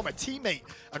his former teammate,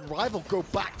 and Rival go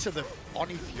back to the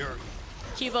Oni Fury.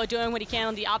 Qvo doing what he can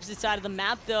on the opposite side of the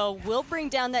map, though, will bring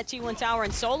down that T1 tower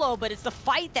in solo, but it's the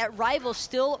fight that Rival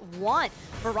still want.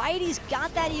 Variety's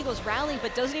got that Eagles rally,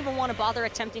 but doesn't even want to bother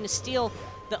attempting to steal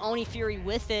the Oni Fury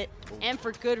with it, and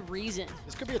for good reason.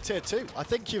 This could be a tier 2. I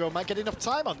think Qvo might get enough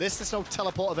time on this. There's no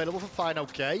teleport available for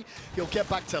Fineokay. He'll get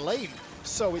back to lane.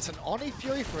 So it's an Oni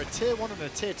Fury for a tier 1 and a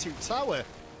tier 2 tower.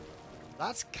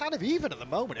 That's kind of even at the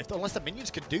moment, unless the minions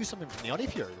can do something from the Oni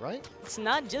Fury, right? It's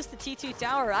not just the T2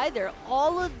 tower either.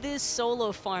 All of this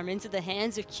solo farm into the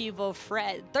hands of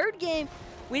QvoFred. Third game,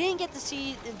 we didn't get to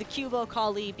see the Qvo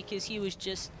Kali because he was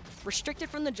just restricted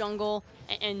from the jungle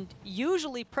and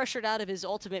usually pressured out of his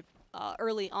ultimate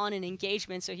early on in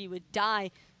engagement, so he would die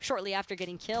shortly after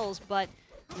getting kills. But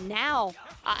now,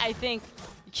 I think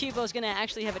Qvo's going to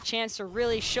actually have a chance to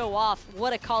really show off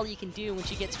what a Kali can do when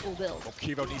she gets full build. Well,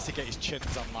 Qvo needs to get his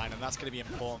chins online, and that's going to be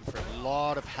important for a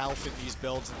lot of health in these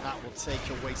builds, and that will take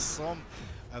away some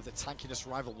of the tankiness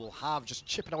Rival will have. Just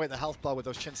chipping away at the health bar with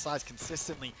those chin sides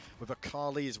consistently with a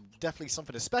Kali is definitely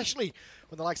something, especially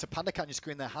when the likes of PandaCat on your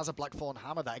screen there has a Blackthorn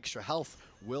Hammer. That extra health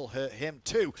will hurt him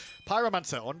too.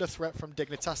 Pyromancer under threat from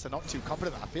Dignitas. They're not too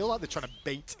confident. I feel like they're trying to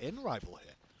bait in Rival here.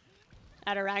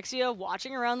 Ataraxia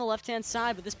watching around the left-hand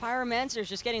side, but this Pyromancer is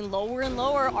just getting lower and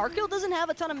lower. Arkyll doesn't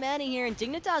have a ton of mana here, and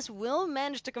Dignitas will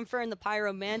manage to confirm the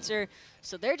Pyromancer,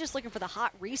 so they're just looking for the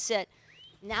hot reset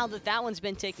now that that one's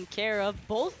been taken care of.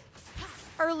 Both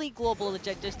early global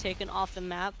objectives taken off the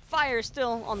map. Fire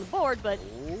still on the board, but...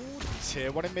 Ooh,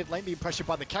 tier 1 in mid lane being pressured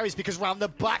by the carries because round the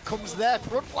back comes their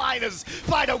frontliners.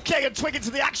 Fineokay and Twig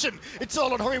into the action. It's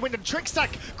all on Hurriwind and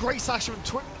Trixtank. Great Slash and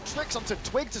Trix onto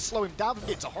Twig to slow him down from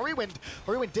getting to Hurriwind.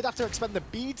 Hurriwind did have to expend the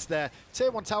beads there.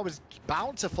 Tier 1 tower was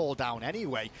bound to fall down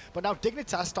anyway, but now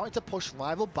Dignitas starting to push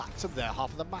Rival back to their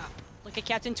half of the map. Look at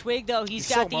CaptainTwig, though. He's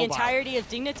got so the mobile. entirety of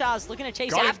Dignitas looking to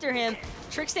chase after him.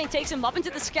 Trixtank takes him up into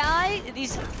the sky.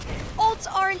 These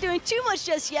ults aren't doing too much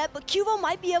just yet, but Qvo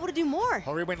might be able to do more.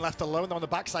 Hurriwind left alone though on the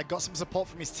backside, got some support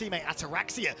from his teammate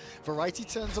Ataraxia. Variety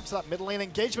turns up to that middle lane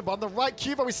engagement, but on the right,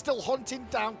 Qvo is still hunting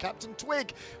down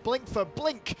CaptainTwig. Blink for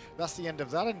blink. That's the end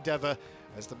of that endeavor.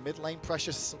 As the mid lane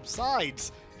pressure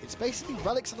subsides, it's basically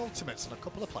relics and ultimates on a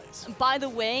couple of plays. By the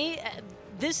way,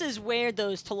 this is where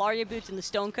those Talaria boots and the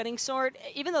stone cutting sword,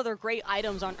 even though they're great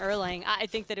items on Erlang, I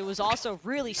think that it was also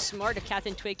really smart of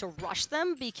CaptainTwig to rush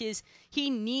them because he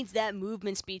needs that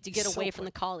movement speed to get away from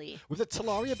the Kali. With the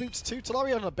Talaria boots too,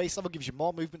 Talaria on a base level gives you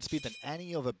more movement speed than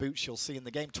any other boots you'll see in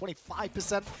the game.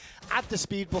 25%, add the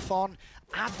speed buff on,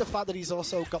 add the fact that he's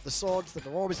also got the swords that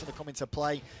are always going to come into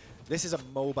play. This is a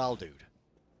mobile dude.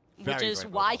 Which is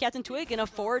why CaptainTwig can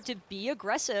afford to be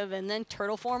aggressive and then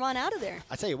turtle form on out of there.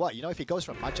 I tell you what, if he goes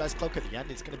for a Magi's Cloak at the end,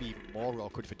 it's going to be even more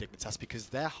awkward for Dignitas because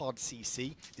their hard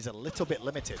CC is a little bit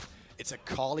limited. It's a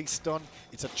Kali stun,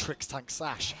 it's a Trixtank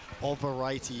Sash, or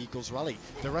Variety Eagles Rally.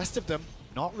 The rest of them,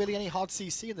 not really any hard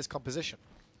CC in this composition.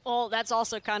 Well, that's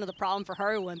also kind of the problem for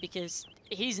Hurriwind because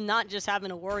he's not just having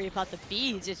to worry about the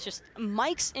beads. It's just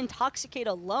Mike's Intoxicate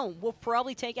alone will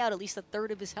probably take out at least a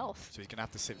third of his health. So he's going to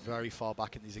have to sit very far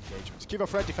back in these engagements.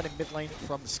 QvoFred defending mid lane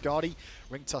from the Skadi.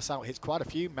 Ring toss out hits quite a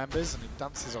few members and he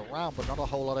dances around, but not a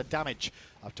whole lot of damage.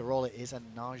 After all, it is a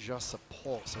Naja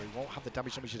support, so he won't have the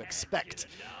damage numbers you'd expect.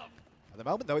 At the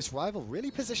moment, though, it's Rival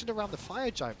really positioned around the Fire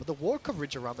Giant, but the ward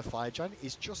coverage around the Fire Giant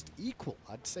is just equal.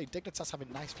 I'd say Dignitas having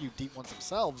nice few deep ones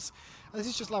themselves, and this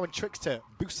is just allowing Trix to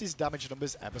boost his damage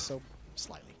numbers ever so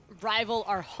slightly. Rival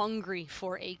are hungry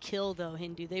for a kill, though,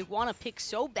 Hindu. They want to pick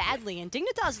so badly, and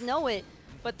Dignitas know it,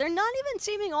 but they're not even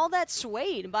seeming all that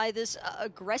swayed by this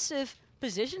aggressive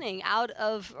positioning out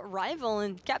of Rival,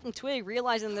 and CaptainTwig,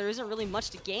 realizing there isn't really much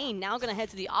to gain, now going to head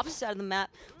to the opposite side of the map,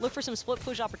 look for some split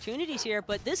push opportunities here,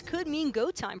 but this could mean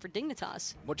go time for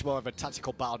Dignitas. Much more of a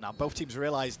tactical battle now. Both teams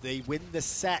realize they win the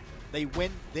set. They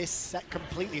win this set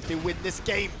completely if they win this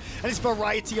game. And it's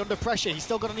Variety under pressure. He's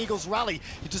still got an Eagles rally.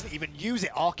 He doesn't even use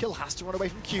it. Arkyll has to run away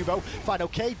from Quvo.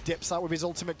 Fineokay dips out with his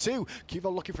ultimate too.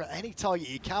 Quvo looking for any target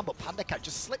he can, but PandaCat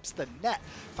just slips the net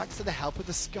thanks to the help of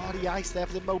the Skadi ice there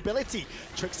for the mobility.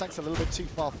 Trixtank's a little bit too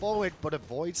far forward, but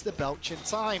avoids the belch in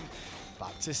time.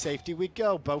 Back to safety we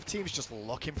go. Both teams just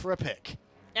looking for a pick.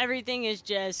 Everything is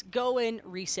just go in,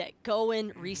 reset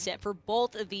for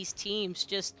both of these teams.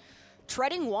 Just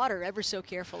treading water ever so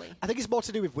carefully. I think it's more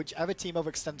to do with whichever team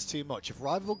overextends too much. If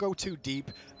Rival go too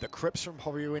deep, the Crips from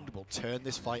Hurriwind will turn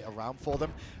this fight around for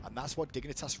them, and that's what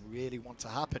Dignitas really want to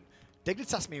happen.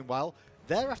 Dignitas, meanwhile,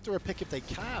 they're after a pick if they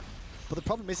can. But the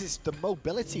problem is the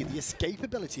mobility, the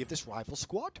escapability of this Rival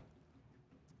squad.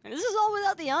 And this is all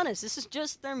without the honest. This is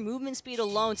just their movement speed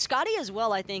alone. Skadi as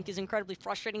well, I think, is incredibly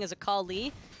frustrating as a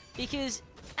Kali, because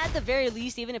at the very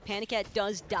least, even if PandaCat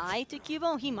does die to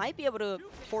Quvo, he might be able to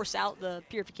force out the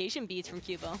purification beads from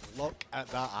Quvo. Look at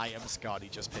that item Skadi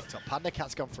just picked up.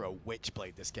 PandaCat's gone for a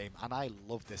Witchblade this game, and I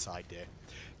love this idea.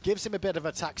 Gives him a bit of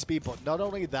attack speed, but not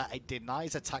only that, it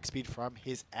denies attack speed from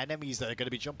his enemies that are going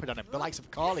to be jumping on him. The likes of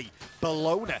Kali,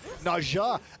 Bellona,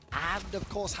 Naja, and of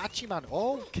course Hachiman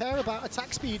all care about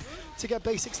attack speed to get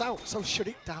basics out, so shut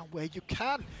it down where you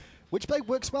can. Witchblade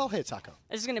works well here, Taco.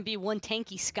 This is going to be one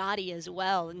tanky Skadi as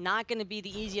well. Not going to be the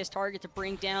easiest target to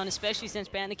bring down, especially since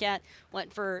PandaCat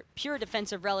went for pure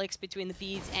defensive relics between the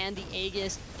beads and the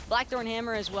Aegis. Blackthorn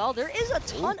Hammer as well. There is a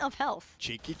ton of health.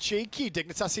 Cheeky, cheeky.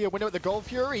 Dignitas here, winner at the Gold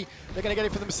Fury. They're going to get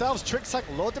it for themselves. Trixtank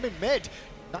load them in mid.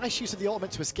 Nice use of the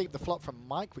ultimate to escape the flop from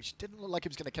Mike, which didn't look like he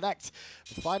was going to connect.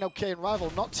 Fineokay and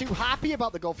Rival not too happy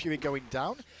about the Gold Fury going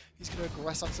down. He's going to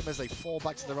aggress on them as they fall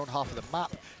back to their own half of the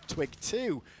map. Twig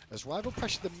 2, as Rival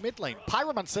pressure the mid lane.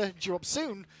 Pyromancer due up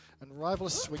soon, and Rival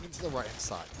is swinging to the right-hand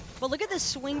side. But look at this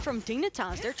swing from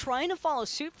Dignitas. They're trying to follow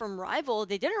suit from Rival.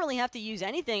 They didn't really have to use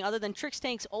anything other than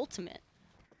Trixtank's ultimate.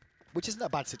 Which isn't a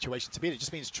bad situation to be in. It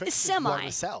just means Trix is one of the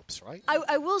setups, right?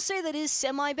 I will say that is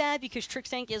semi-bad because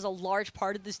Trixtank is a large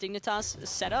part of this Dignitas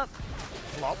setup.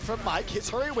 Flop from Mike, hits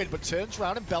Hurriwind, but turns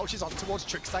around and belches on towards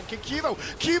Trixtank and Quvo.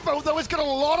 Quvo, though, has got a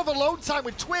lot of alone time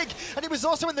with Twig, and he was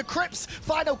also in the Crips.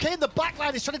 Fineokay in the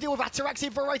backline is trying to deal with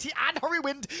Ataraxia, Variety, and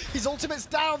Hurriwind. His ultimate's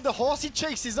down, the horsey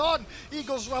chase is on.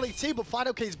 Eagles rally too, but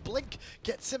Fineokay's blink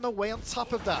gets him away on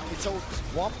top of that. It's a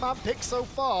one-man pick so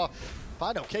far.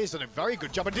 Fineokay's done a very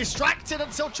good job and distracted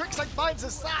until Trixtank finds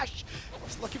a sash.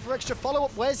 He's looking for extra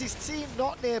follow-up. Where's his team?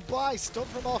 Not nearby. Stun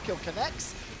from Arkyll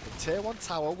connects. The tier 1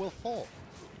 tower will fall.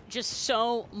 Just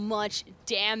so much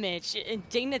damage. And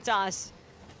Dignitas,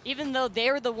 even though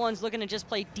they're the ones looking to just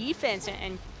play defense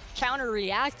and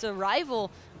counter-react to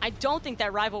Rival, I don't think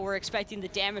that Rival were expecting the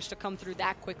damage to come through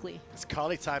that quickly. It's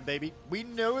Kali time, baby. We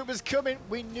knew it was coming.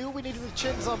 We knew we needed the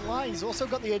chins online. He's also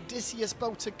got the Odysseus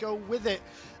bow to go with it.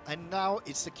 And now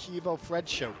it's the QvoFred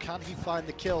show. Can he find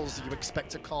the kills that you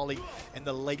expect a Kali in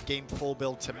the late game full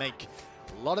build to make?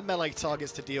 A lot of melee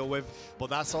targets to deal with,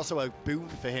 but that's also a boon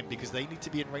for him because they need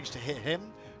to be in range to hit him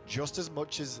just as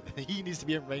much as he needs to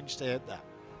be in range to hit them.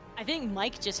 I think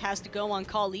Mike just has to go on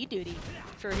Kali duty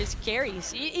for his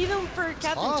carries. Even for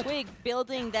CaptainTwig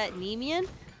building that Nemean,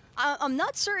 I'm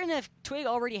not certain if Twig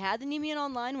already had the Nemean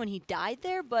online when he died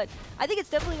there, but I think it's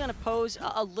definitely going to pose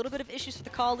a little bit of issues for the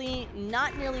Kali,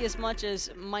 not nearly as much as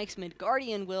Mike's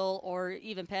Midgardian will or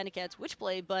even PandaCat's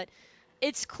Witchblade, but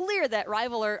it's clear that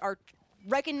Rival are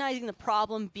recognizing the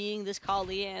problem being this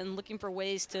Kali and looking for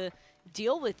ways to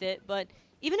deal with it, but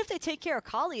even if they take care of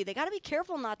Kali, they got to be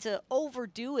careful not to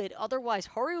overdo it, otherwise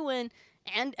Hurriwind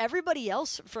and everybody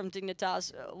else from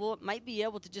Dignitas might be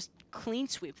able to just clean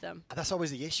sweep them. And that's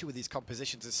always the issue with these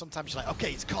compositions, is sometimes you're like,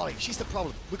 okay, it's Kali, she's the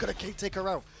problem, we've got to take her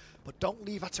out. But don't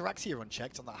leave Ataraxia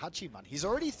unchecked on that Hachiman. He's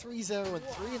already 3-0 and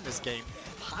 3 in this game.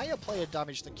 Higher player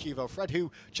damage than QvoFred,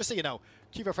 who, just so you know,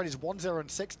 QvoFred is 1-0 and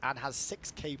 6 and has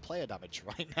 6k player damage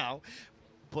right now.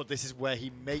 But this is where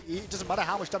it doesn't matter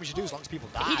how much damage you do as long as people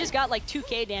die. He just got like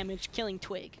 2k damage killing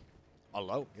Twig.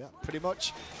 Alone, yeah, pretty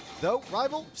much. Though,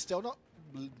 Rival still not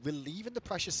relieving the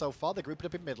pressure so far. They're grouping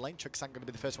up in mid lane. Trixtank going to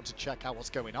be the first one to check out what's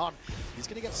going on. He's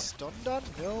going to get stunned on.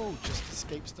 No, just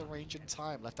escapes the range in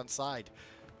time. Left-hand side.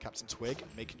 CaptainTwig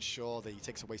making sure that he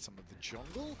takes away some of the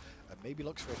jungle and maybe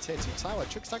looks for a tier 2 tower.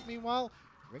 Trixtank, meanwhile,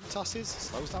 ring tosses,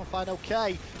 slows down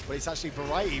Fineokay, but it's actually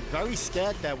Variety. Very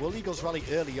scared there. Will Eagles rally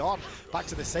early on? Back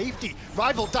to the safety.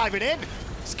 Rival diving in.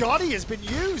 Skadi has been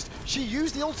used. She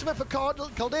used the ultimate for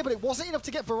Calder, but it wasn't enough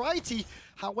to get variety.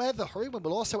 However, Hurriwind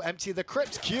will also empty the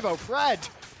crypt. QvoFred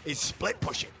is split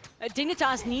pushing.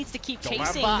 Dignitas needs to keep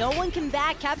chasing. No one can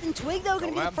back. CaptainTwig, though,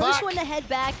 going to be the first one to head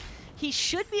back. He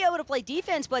should be able to play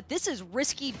defense, but this is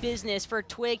risky business for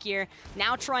Twig here.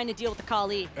 Now trying to deal with the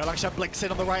Kali. Erlang blinks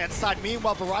in on the right-hand side.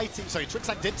 Meanwhile, variety, sorry,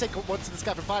 Trixtank did take one to the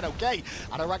sky for Fineokay.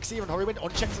 Ataraxia and Hurriwind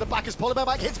unchecked to the back as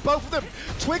PolarBearMike hits both of them.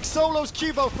 Twig solos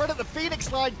QvoFred at the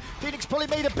Phoenix line. Phoenix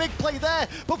probably made a big play there,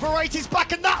 but variety's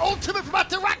back, and that ultimate from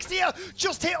Ataraxia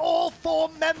just hit all 4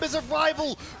 members of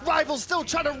Rival. Rival still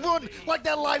trying to run like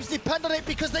their lives depend on it,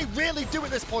 because they really do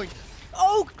at this point.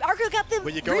 Oh, Arkyll got the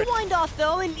rewind off,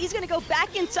 though, and he's going to go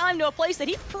back in time to a place that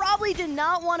he probably did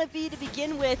not want to be to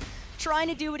begin with, trying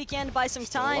to do what he can to buy some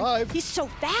time. Alive. He's so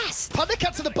fast.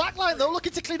 PandaCat to the back line, though,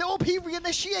 looking to clean it up. He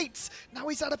reinitiates. Now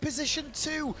he's out of position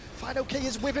 2. Fineokay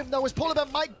is with him, though, as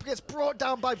PolarBearMike gets brought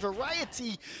down by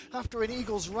variety after an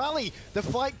Eagles rally. The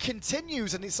fight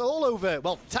continues, and it's all over.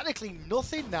 Well, technically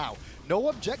nothing now. No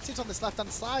objectives on this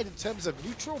left-hand side in terms of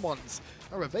neutral ones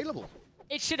are available.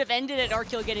 It should have ended at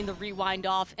Arkyll getting the rewind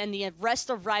off, and the rest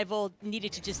of Rival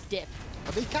needed to just dip.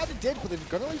 And they kind of did, but they're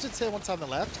going to lose a tier 1 time on the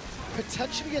left.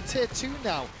 Potentially a tier 2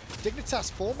 now.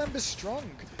 Dignitas 4 members strong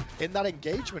in that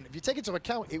engagement. If you take into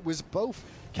account, it was both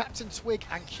CaptainTwig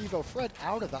and QvoFred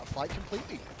out of that fight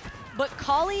completely. But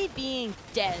Kali being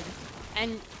dead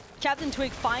and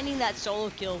CaptainTwig finding that solo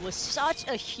kill was such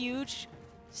a huge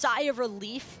sigh of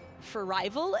relief for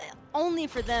Rival, only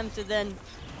for them to then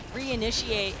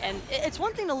reinitiate. And it's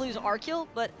one thing to lose Arkyll,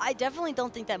 but I definitely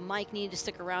don't think that Mike needed to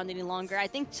stick around any longer. I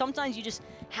think sometimes you just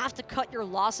have to cut your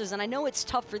losses, and I know it's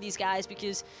tough for these guys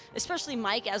because, especially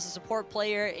Mike as a support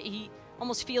player, he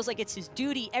almost feels like it's his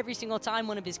duty every single time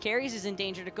one of his carries is in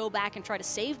danger to go back and try to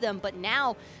save them. But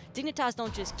now, Dignitas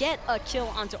don't just get a kill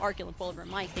onto Arkyll and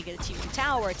PolarBearMike, they get a T1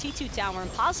 tower, a T2 tower,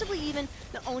 and possibly even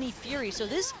the Oni Fury. So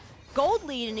this gold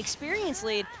lead and experience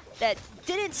lead that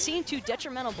didn't seem too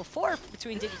detrimental before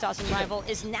between Dignitas and Rival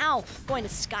is now going to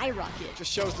skyrocket.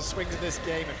 Just shows the swings of this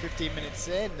game at 15 minutes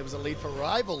in. There was a lead for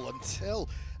Rival until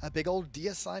a big old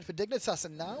deer sign for Dignitas.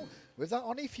 And now, with that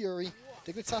Oni Fury,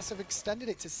 Dignitas have extended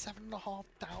it to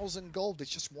 7,500 gold. There's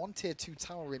just one tier 2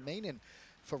 tower remaining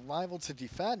for Rival to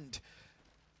defend.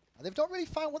 And they've not really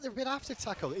found what they've been after,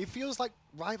 Tackle. It feels like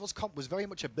Rival's comp was very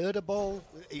much a murder ball.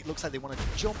 It looks like they want to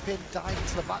jump in, dive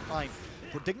into the backline.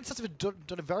 But Dignitas have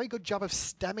done a very good job of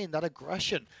stemming that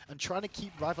aggression and trying to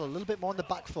keep Rival a little bit more on the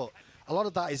back foot. A lot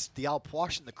of that is the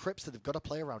Alpuash and the Crypts that they've got to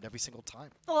play around every single time.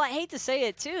 Well, I hate to say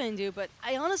it too, Indu, but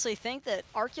I honestly think that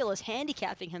Arkyll is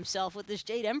handicapping himself with this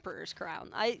Jade Emperor's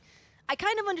crown. I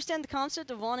kind of understand the concept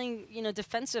of wanting, you know,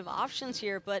 defensive options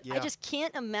here, but I just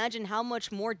can't imagine how much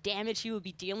more damage he would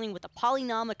be dealing with a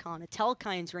Polynomicon, a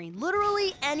Telkine's Rain,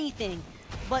 literally anything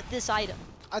but this item.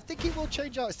 I think he will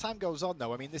change out as time goes on,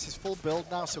 though. I mean, this is full build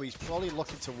now, so he's probably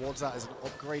looking towards that as an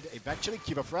upgrade eventually.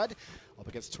 QvoFred up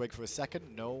against Twig for a second.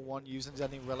 No one using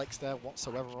any relics there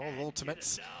whatsoever, all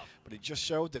ultimates. But it just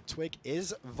showed that Twig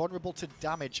is vulnerable to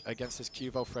damage against this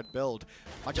QvoFred build.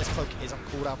 Magi's Cloak is on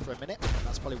cooldown for a minute, and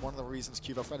that's probably one of the reasons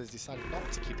QvoFred has decided not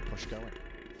to keep the push going.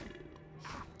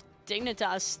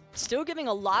 Dignitas still giving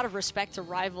a lot of respect to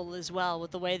Rival as well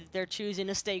with the way that they're choosing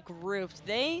to stay grouped.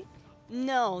 They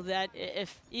know that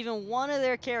if even one of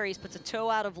their carries puts a toe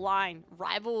out of line,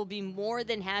 Rival will be more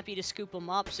than happy to scoop them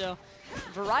up. So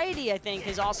Variety, I think,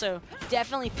 has also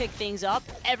definitely picked things up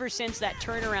ever since that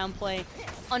turnaround play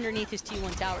underneath his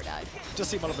T1 tower dive.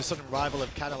 Just seem all of a sudden Rival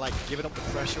have kind of like given up the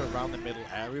pressure around the middle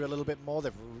area a little bit more.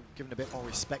 They've given a bit more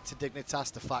respect to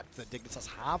Dignitas. The fact that Dignitas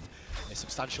have a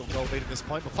substantial goal lead at this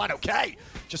point. But Fineokay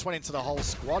just went into the whole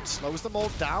squad, slows them all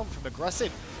down from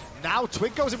aggressive. Now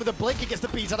Twig goes in with a blink, he gets the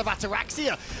beat out of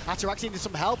Ataraxia. Ataraxia needs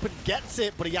some help and gets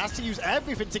it, but he has to use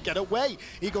everything to get away.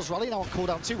 Eagles rally now on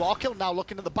cooldown too. Arkyll now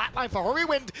looking at the backline for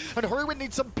Hurriwind, and Hurriwind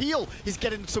needs some peel. He's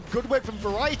getting some good work from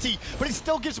Variety, but he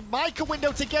still gives Mike a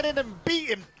window to get in and beat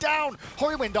him down.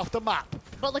 Hurriwind off the map.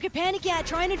 But look at PandaCat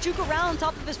trying to juke around on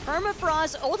top of his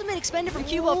Permafrost. Ultimate expended from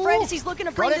QvoFred as he's looking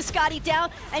to bring the Skadi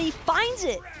down, and he finds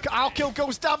it. Arkyll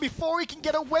goes down before he can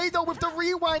get away, though, with the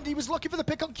rewind. He was looking for the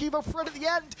pick on QvoFred at the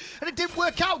end, and it didn't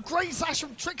work out. Great slash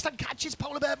from Trixtank catches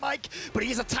PolarBearMike, but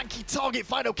he is a tanky target.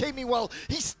 Fineokay, meanwhile,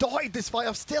 he started this fight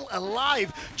off still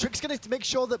alive. Trix going to make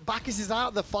sure that Bacchus is out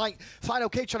of the fight.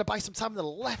 Fineokay trying to buy some time on the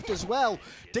left as well.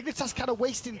 Dignitas kind of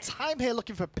wasting time here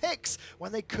looking for picks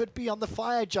when they could be on the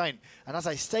Fire Giant. And as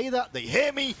I say that, they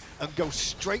hear me and go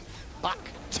straight back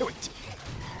to it.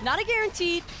 Not a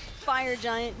guaranteed Fire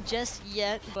Giant just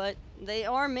yet, but they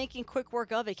are making quick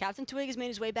work of it. CaptainTwig has made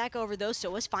his way back over, though,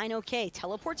 so is Fineokay.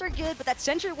 Teleports are good, but that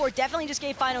Sentry Ward definitely just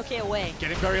gave Fineokay away.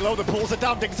 Getting very low, the pulls are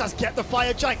down. Dignitas get the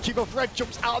Fire Giant. QvoFred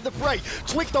jumps out of the fray.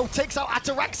 Twig, though, takes out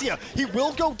Ataraxia. He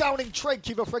will go down in trade.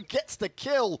 QvoFred gets the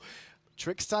kill.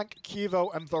 Trixtank,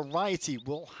 Qvo, and Variety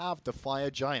will have the Fire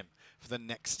Giant for the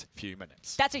next few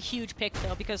minutes. That's a huge pick,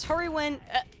 though, because Hurriwind,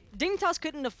 Dignitas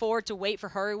couldn't afford to wait for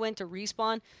Hurriwind to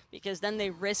respawn, because then they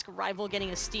risk Rival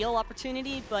getting a steal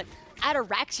opportunity, but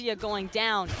Ataraxia going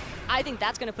down, I think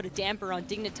that's going to put a damper on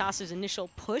Dignitas' initial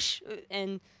push,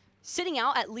 and sitting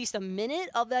out at least a minute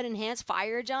of that enhanced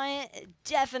Fire Giant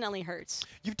definitely hurts.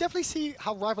 You definitely see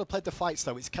how Rival played the fights,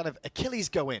 though. It's kind of Achilles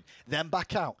go in, then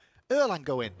back out. Erlang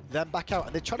go in, then back out,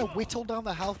 and they're trying to whittle down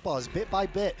the health bars bit by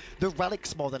bit. The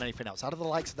relics more than anything else, out of the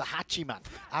likes of the Hachiman,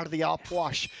 out of the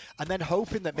Puch, and then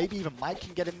hoping that maybe even Mike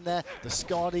can get in there, the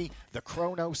Skadi, the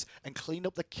Chronos, and clean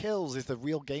up the kills is the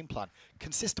real game plan.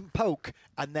 Consistent poke,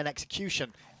 and then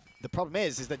execution. The problem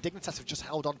is that Dignitas have just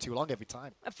held on too long every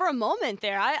time. For a moment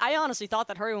there, I honestly thought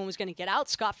that Hurriwind was going to get out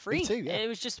scot-free. Me too, yeah. It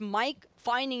was just Mike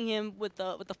finding him with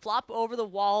the flop over the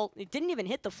wall. It didn't even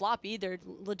hit the flop either.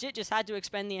 Legit just had to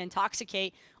expend the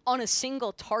Intoxicate on a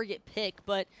single target pick.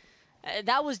 But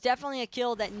that was definitely a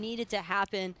kill that needed to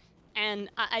happen.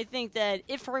 And I think that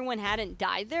if Hurriwind hadn't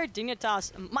died there,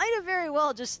 Dignitas might have very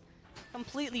well just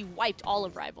completely wiped all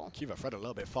of Rival. QvoFred a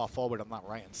little bit far forward on that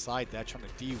right-hand side there, trying to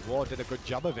de-ward, did a good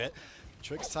job of it.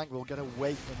 Trixtank will get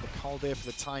away from the call there for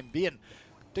the time being.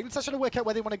 Dignitas trying to work out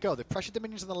where they want to go. They've pressured the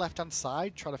minions on the left-hand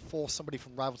side, trying to force somebody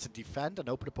from Rival to defend and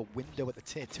open up a window at the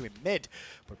tier 2 in mid.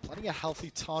 But plenty of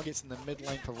healthy targets in the mid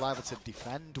lane for Rival to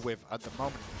defend with at the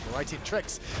moment. Variety and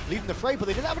Trix leading the fray, but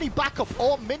they didn't have any backup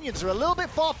or minions. They're a little bit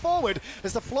far forward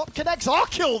as the flop connects.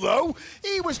 Arkyll, though,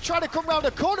 he was trying to come around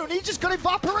the corner and he just got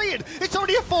evaporated. It's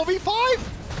only a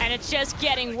 4v5. And it's just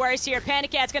getting worse here.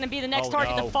 PandaCat's going to be the next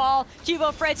target to fall.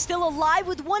 QvoFred still alive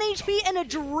with 1 HP and a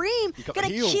dream. Going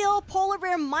to kill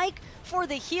PolarBearMike for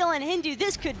the heal, and Hindu,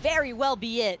 this could very well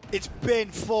be it. It's been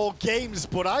 4 games,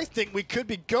 but I think we could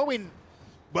be going,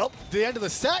 well, the end of the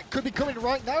set could be coming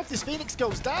right now if this Phoenix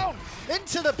goes down.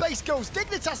 Into the base goes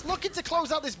Dignitas, looking to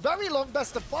close out this very long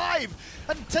best of 5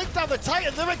 and take down the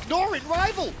Titan. They're ignoring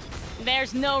Rival.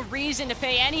 There's no reason to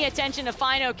pay any attention to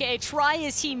Fineokay. Try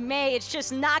as he may, it's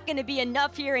just not going to be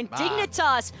enough here. And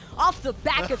Dignitas, off the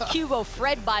back of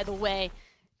QvoFred, by the way,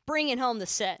 bringing home the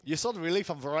set. You saw the relief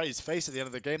on Variety's face at the end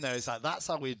of the game there. It's like, that's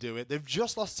how we do it. They've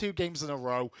just lost 2 games in a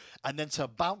row, and then to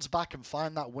bounce back and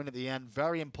find that win at the end,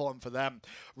 very important for them.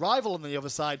 Rival on the other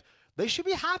side, they should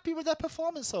be happy with their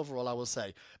performance overall, I will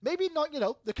say. Maybe not, you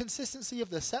know, the consistency of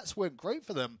the sets weren't great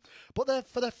for them, but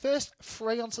for their first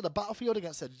fray onto the battlefield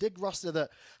against a Dig roster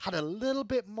that had a little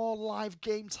bit more live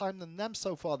game time than them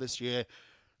so far this year,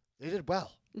 they did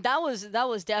well. That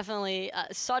was definitely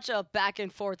such a back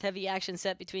and forth heavy action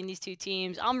set between these 2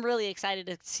 teams. I'm really excited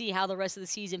to see how the rest of the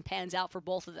season pans out for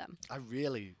both of them. I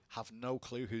really have no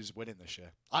clue who's winning this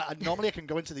year. Normally I can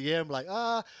go into the year and be like,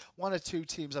 1 or 2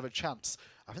 teams have a chance.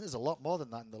 I think there's a lot more than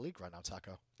that in the league right now,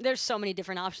 Taco. There's so many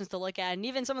different options to look at, and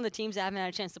even some of the teams that haven't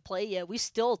had a chance to play yet, we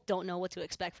still don't know what to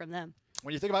expect from them.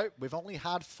 When you think about it, we've only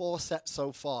had 4 sets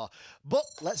so far. But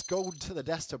let's go to the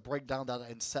desk to break down that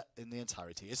set in the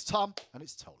entirety. It's Tom, and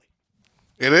it's Toli.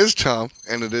 It is Tom,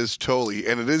 and it is Toli,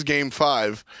 and it is Game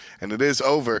 5, and it is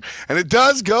over. And it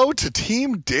does go to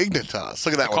Team Dignitas.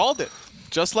 Look at that one. Called it.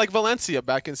 Just like Valencia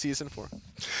back in Season 4.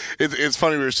 It's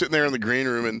funny, we were sitting there in the green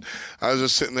room, and I was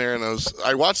just sitting there, and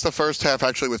I watched the first half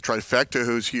actually with Trifecta,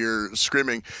 who's here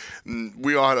scrimming. And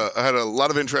we all had a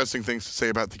lot of interesting things to say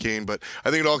about the game, but I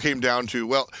think it all came down to,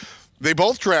 well, they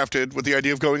both drafted with the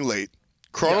idea of going late.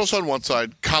 Chronos on one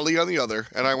side, Kali on the other,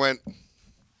 and I went,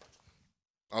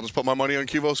 I'll just put my money on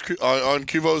Qvo's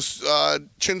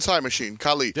Chinsai machine,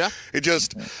 Kali. Yeah. It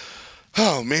just,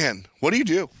 oh man, what do you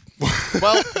do?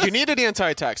 Well, you needed the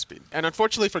anti-attack speed. And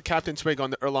unfortunately for CaptainTwig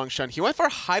on the Erlang Shen, he went for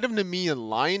Height of Nemean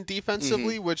Lion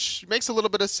defensively, which makes a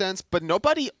little bit of sense, but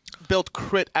nobody built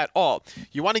crit at all.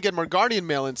 You want to get more Guardian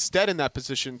Mail instead in that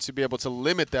position to be able to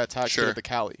limit the attack to the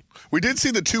Kali. We did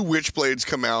see the 2 Witchblades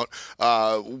come out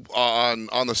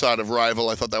on the side of Rival.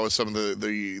 I thought that was some of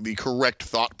the correct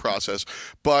thought process.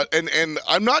 But and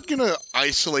I'm not going to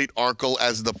isolate Arkyll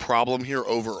as the problem here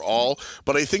overall,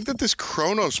 but I think that this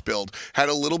Chronos build had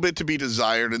a little bit to be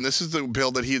desired, and this is the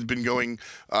build that he had been going,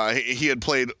 he had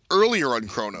played earlier on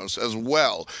Chronos as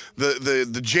well.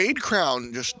 The Jade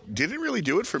Crown just didn't really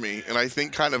do it for me, and I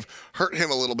think kind of hurt him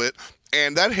a little bit.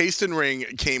 And that Hasten Ring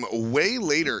came way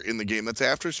later in the game. That's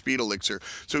after Speed Elixir.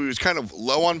 So he was kind of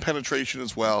low on penetration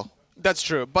as well. That's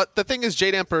true. But the thing is,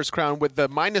 Jade Emperor's Crown, with the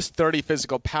 -30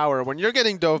 physical power, when you're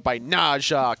getting dove by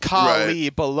Naja,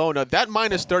 Kali, Bellona, that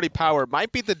 -30 power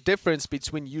might be the difference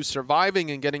between you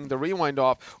surviving and getting the rewind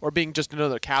off or being just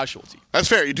another casualty. That's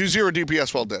fair. You do 0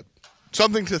 DPS while dead.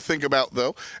 Something to think about,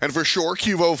 though. And for sure,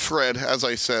 QvoFred, as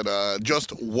I said,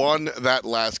 just won that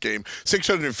last game.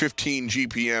 615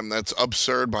 GPM. That's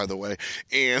absurd, by the way.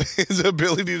 And his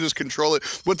ability to just control it.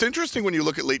 What's interesting when you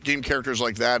look at late-game characters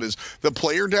like that is the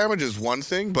player damage is one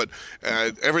thing, but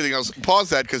everything else. Pause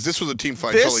that, because this was a team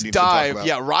fight. This dive,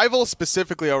 yeah, Rival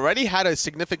specifically already had a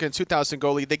significant 2,000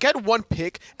 goal lead. They get one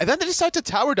pick, and then they decide to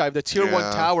tower dive the Tier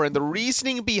 1 tower. And the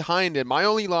reasoning behind it, my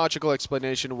only logical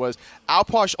explanation was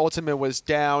Puch ultimate was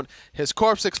down, his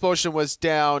corpse explosion was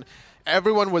down,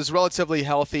 everyone was relatively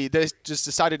healthy. They just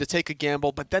decided to take a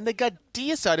gamble, but then they got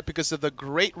decided because of the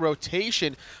great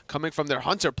rotation coming from their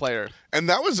Hunter player. And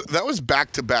that was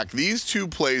back-to-back. These two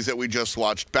plays that we just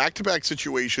watched, back-to-back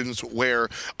situations where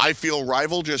I feel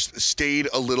Rival just stayed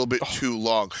a little bit too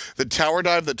long. The tower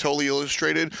dive that Totally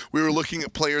illustrated, we were looking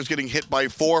at players getting hit by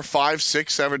 4, 5,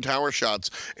 6, 7 tower shots,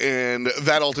 and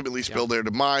that ultimately spilled their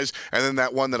demise. And then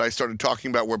that one that I started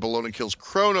talking about where Bellona kills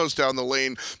Chronos down the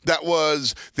lane, that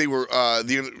was,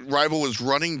 the Rival was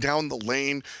running down the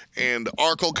lane, and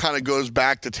Arkyll kind of goes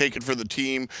back to take it for the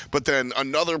team, but then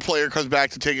another player comes back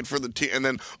to take it for the team, and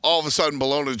then all of a sudden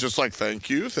Bellona is just like, thank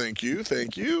you, thank you,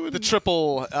 thank you. The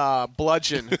triple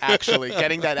bludgeon, actually,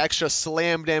 getting that extra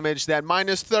slam damage, that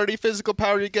 -30 physical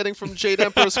power you're getting from Jade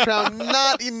Emperor's Crown,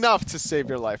 not enough to save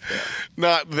your life there.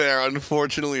 Not there,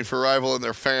 unfortunately, for Rival and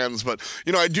their fans, but,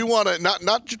 you know, I do want to,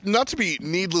 not to be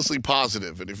needlessly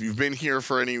positive, and if you've been here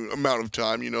for any amount of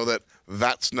time, you know that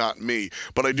that's not me.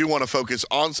 But I do want to focus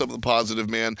on some of the positive,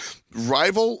 man.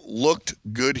 Rival looked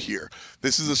good here.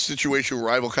 This is a situation where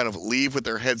Rival kind of leave with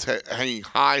their heads hanging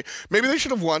high. Maybe they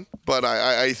should have won, but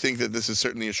I think that this is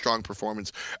certainly a strong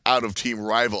performance out of Team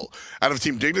Rival. Out of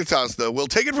Team Dignitas, though, we'll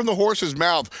take it from the horse's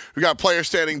mouth. We got players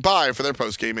standing by for their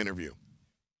post-game interview.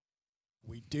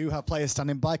 We do have players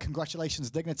standing by.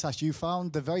 Congratulations, Dignitas. You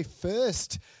found the very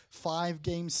first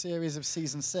 5-game series of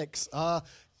Season 6.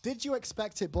 Did you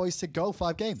expect it, boys, to go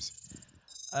 5 games?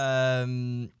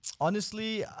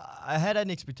 Honestly, I had an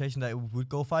expectation that it would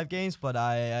go 5 games, but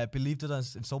I believed it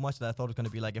in so much that I thought it was going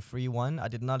to be like a 3-1. I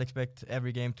did not expect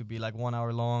every game to be like 1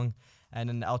 hour long and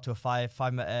then out to a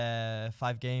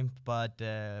 5 game, but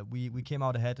we came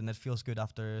out ahead, and it feels good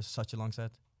after such a long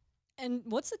set. And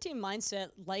what's the team mindset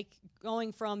like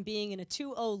going from being in a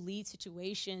 2-0 lead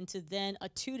situation to then a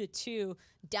 2-2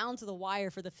 down to the wire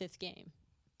for the 5th game?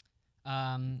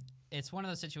 It's one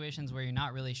of those situations where you're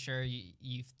not really sure.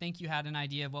 You think you had an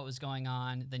idea of what was going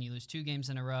on, then you lose 2 games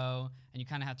in a row, and you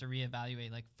kind of have to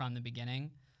reevaluate like from the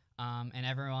beginning. And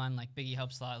everyone, like Biggie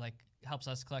helps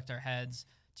us collect our heads,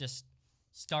 just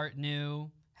start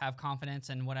new, have confidence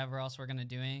in whatever else we're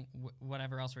doing,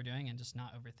 and just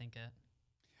not overthink it.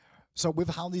 So with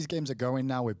how these games are going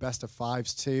now, with best of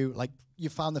 5s too, like you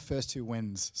found the first 2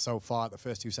 wins so far, the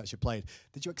first 2 sets you played.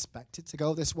 Did you expect it to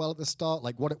go this well at the start?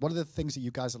 Like what are the things that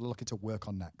you guys are looking to work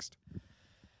on next?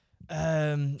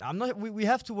 We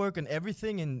have to work on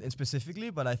everything in specifically,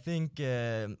 but I think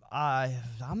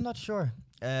I'm not sure.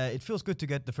 It feels good to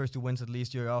get the first 2 wins at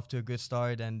least. You're off to a good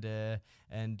start,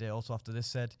 and also after this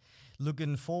set.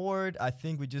 Looking forward, I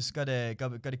think we just gotta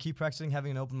keep practicing,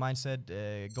 having an open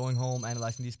mindset, going home,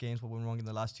 analyzing these games, what went wrong in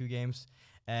the last 2 games,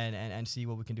 and see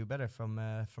what we can do better from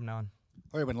now on.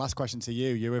 Hurriwind, last question to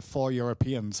you. You're with 4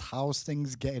 Europeans. How's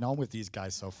things getting on with these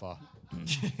guys so far?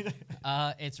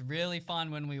 It's really fun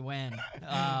when we win.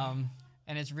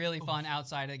 And it's really fun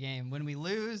outside of the game. When we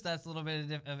lose, that's a little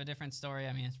bit of a different story.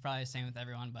 I mean, it's probably the same with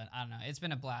everyone, but I don't know. It's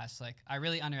been a blast. Like, I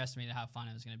really underestimated how fun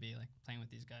it was going to be, like, playing with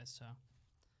these guys. So,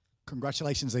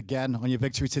 congratulations again on your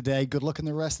victory today. Good luck in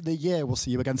the rest of the year. We'll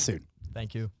see you again soon.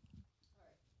 Thank you.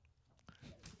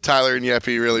 Tyler and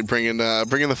Yeppy really bringing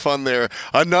the fun there.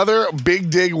 Another big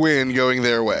dig win going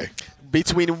their way.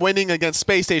 Between winning against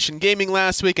Space Station Gaming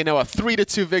last week and now a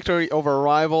 3-2 victory over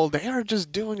Rival, they are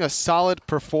just doing a solid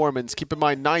performance. Keep in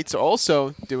mind, Knights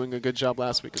also doing a good job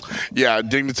last week as well. Yeah,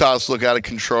 Dignitas look out of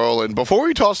control. And before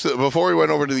we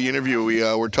went over to the interview, we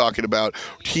were talking about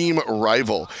Team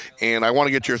Rival, and I want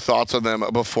to get your thoughts on them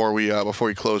before we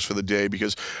close for the day.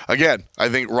 Because again, I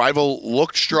think Rival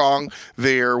looked strong.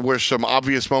 There were some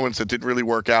obvious moments that didn't really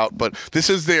work out, but this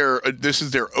is their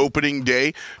opening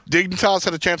day. Dignitas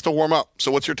had a chance to warm up. up.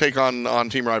 So what's your take on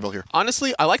Team Rival here?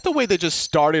 Honestly, I like the way they just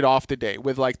started off the day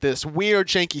with like this weird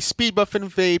janky speed buff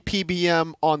invade,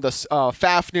 PBM on the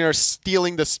Fafnir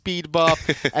stealing the speed buff,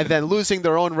 and then losing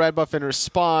their own red buff in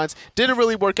response. Didn't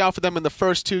really work out for them in the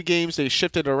first 2 games. They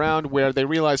shifted around where they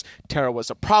realized Terra was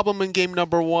a problem in game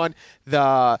number 1.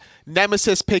 The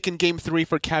Nemesis pick in game 3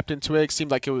 for CaptainTwig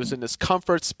seemed like it was in this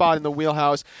comfort spot in the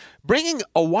wheelhouse. Bringing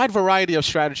a wide variety of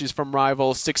strategies from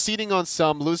Rivals, succeeding on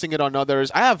some, losing it on others.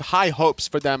 I have high hopes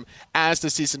for them as the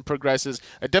season progresses.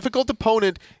 A difficult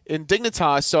opponent in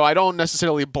Dignitas, so I don't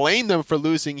necessarily blame them for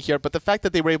losing here, but the fact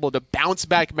that they were able to bounce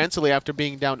back mentally after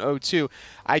being down 0-2,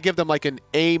 I give them like an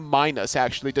A-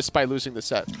 actually, despite losing the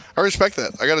set. I respect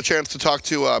that. I got a chance to talk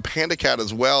to PandaCat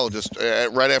as well, just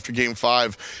right after Game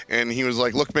 5, and he was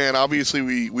like, look, man, obviously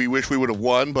we wish we would have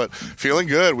won, but feeling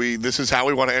good. This is how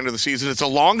we want to enter the season. It's a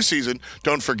long season,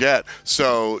 don't forget.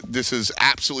 So this is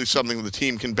absolutely something that the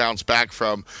team can bounce back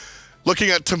from. Looking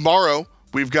at tomorrow,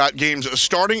 we've got games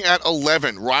starting at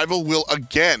 11. Rival will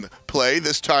again play,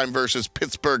 this time versus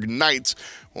Pittsburgh Knights.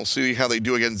 We'll see how they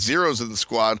do against Zeros in the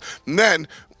squad. And then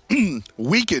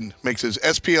Weekend makes his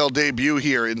SPL debut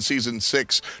here in Season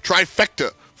 6.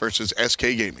 Trifecta versus SK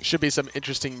Gaming. Should be some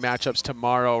interesting matchups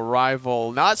tomorrow.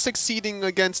 Rival not succeeding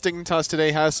against Dignitas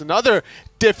today has another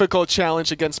difficult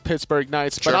challenge against Pittsburgh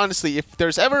Knights. Sure. But honestly, if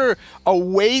there's ever a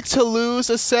way to lose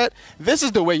a set, this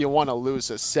is the way you want to lose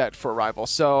a set for Rival.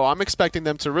 So I'm expecting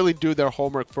them to really do their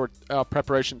homework for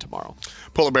preparation tomorrow.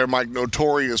 PolarBearMike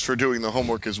notorious for doing the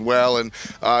homework as well. And,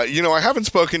 you know, I haven't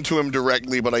spoken to him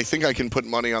directly, but I think I can put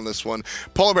money on this one.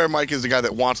 PolarBearMike is the guy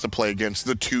that wants to play against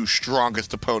the 2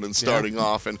 strongest opponents starting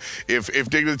off. And if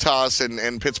Dignitas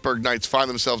and Pittsburgh Knights find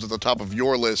themselves at the top of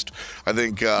your list, I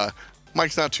think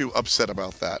Mike's not too upset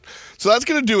about that. So that's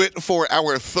going to do it for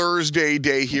our Thursday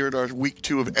day here in our week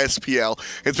 2 of SPL.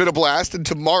 It's been a blast, and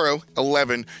tomorrow,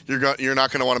 11, you're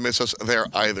not going to want to miss us there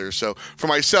either. So for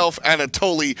myself,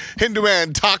 Anatoly,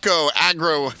 Hinduman, Taco,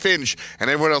 Agro, Finch, and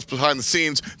everyone else behind the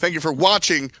scenes, thank you for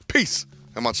watching. Peace,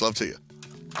 and much love to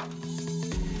you.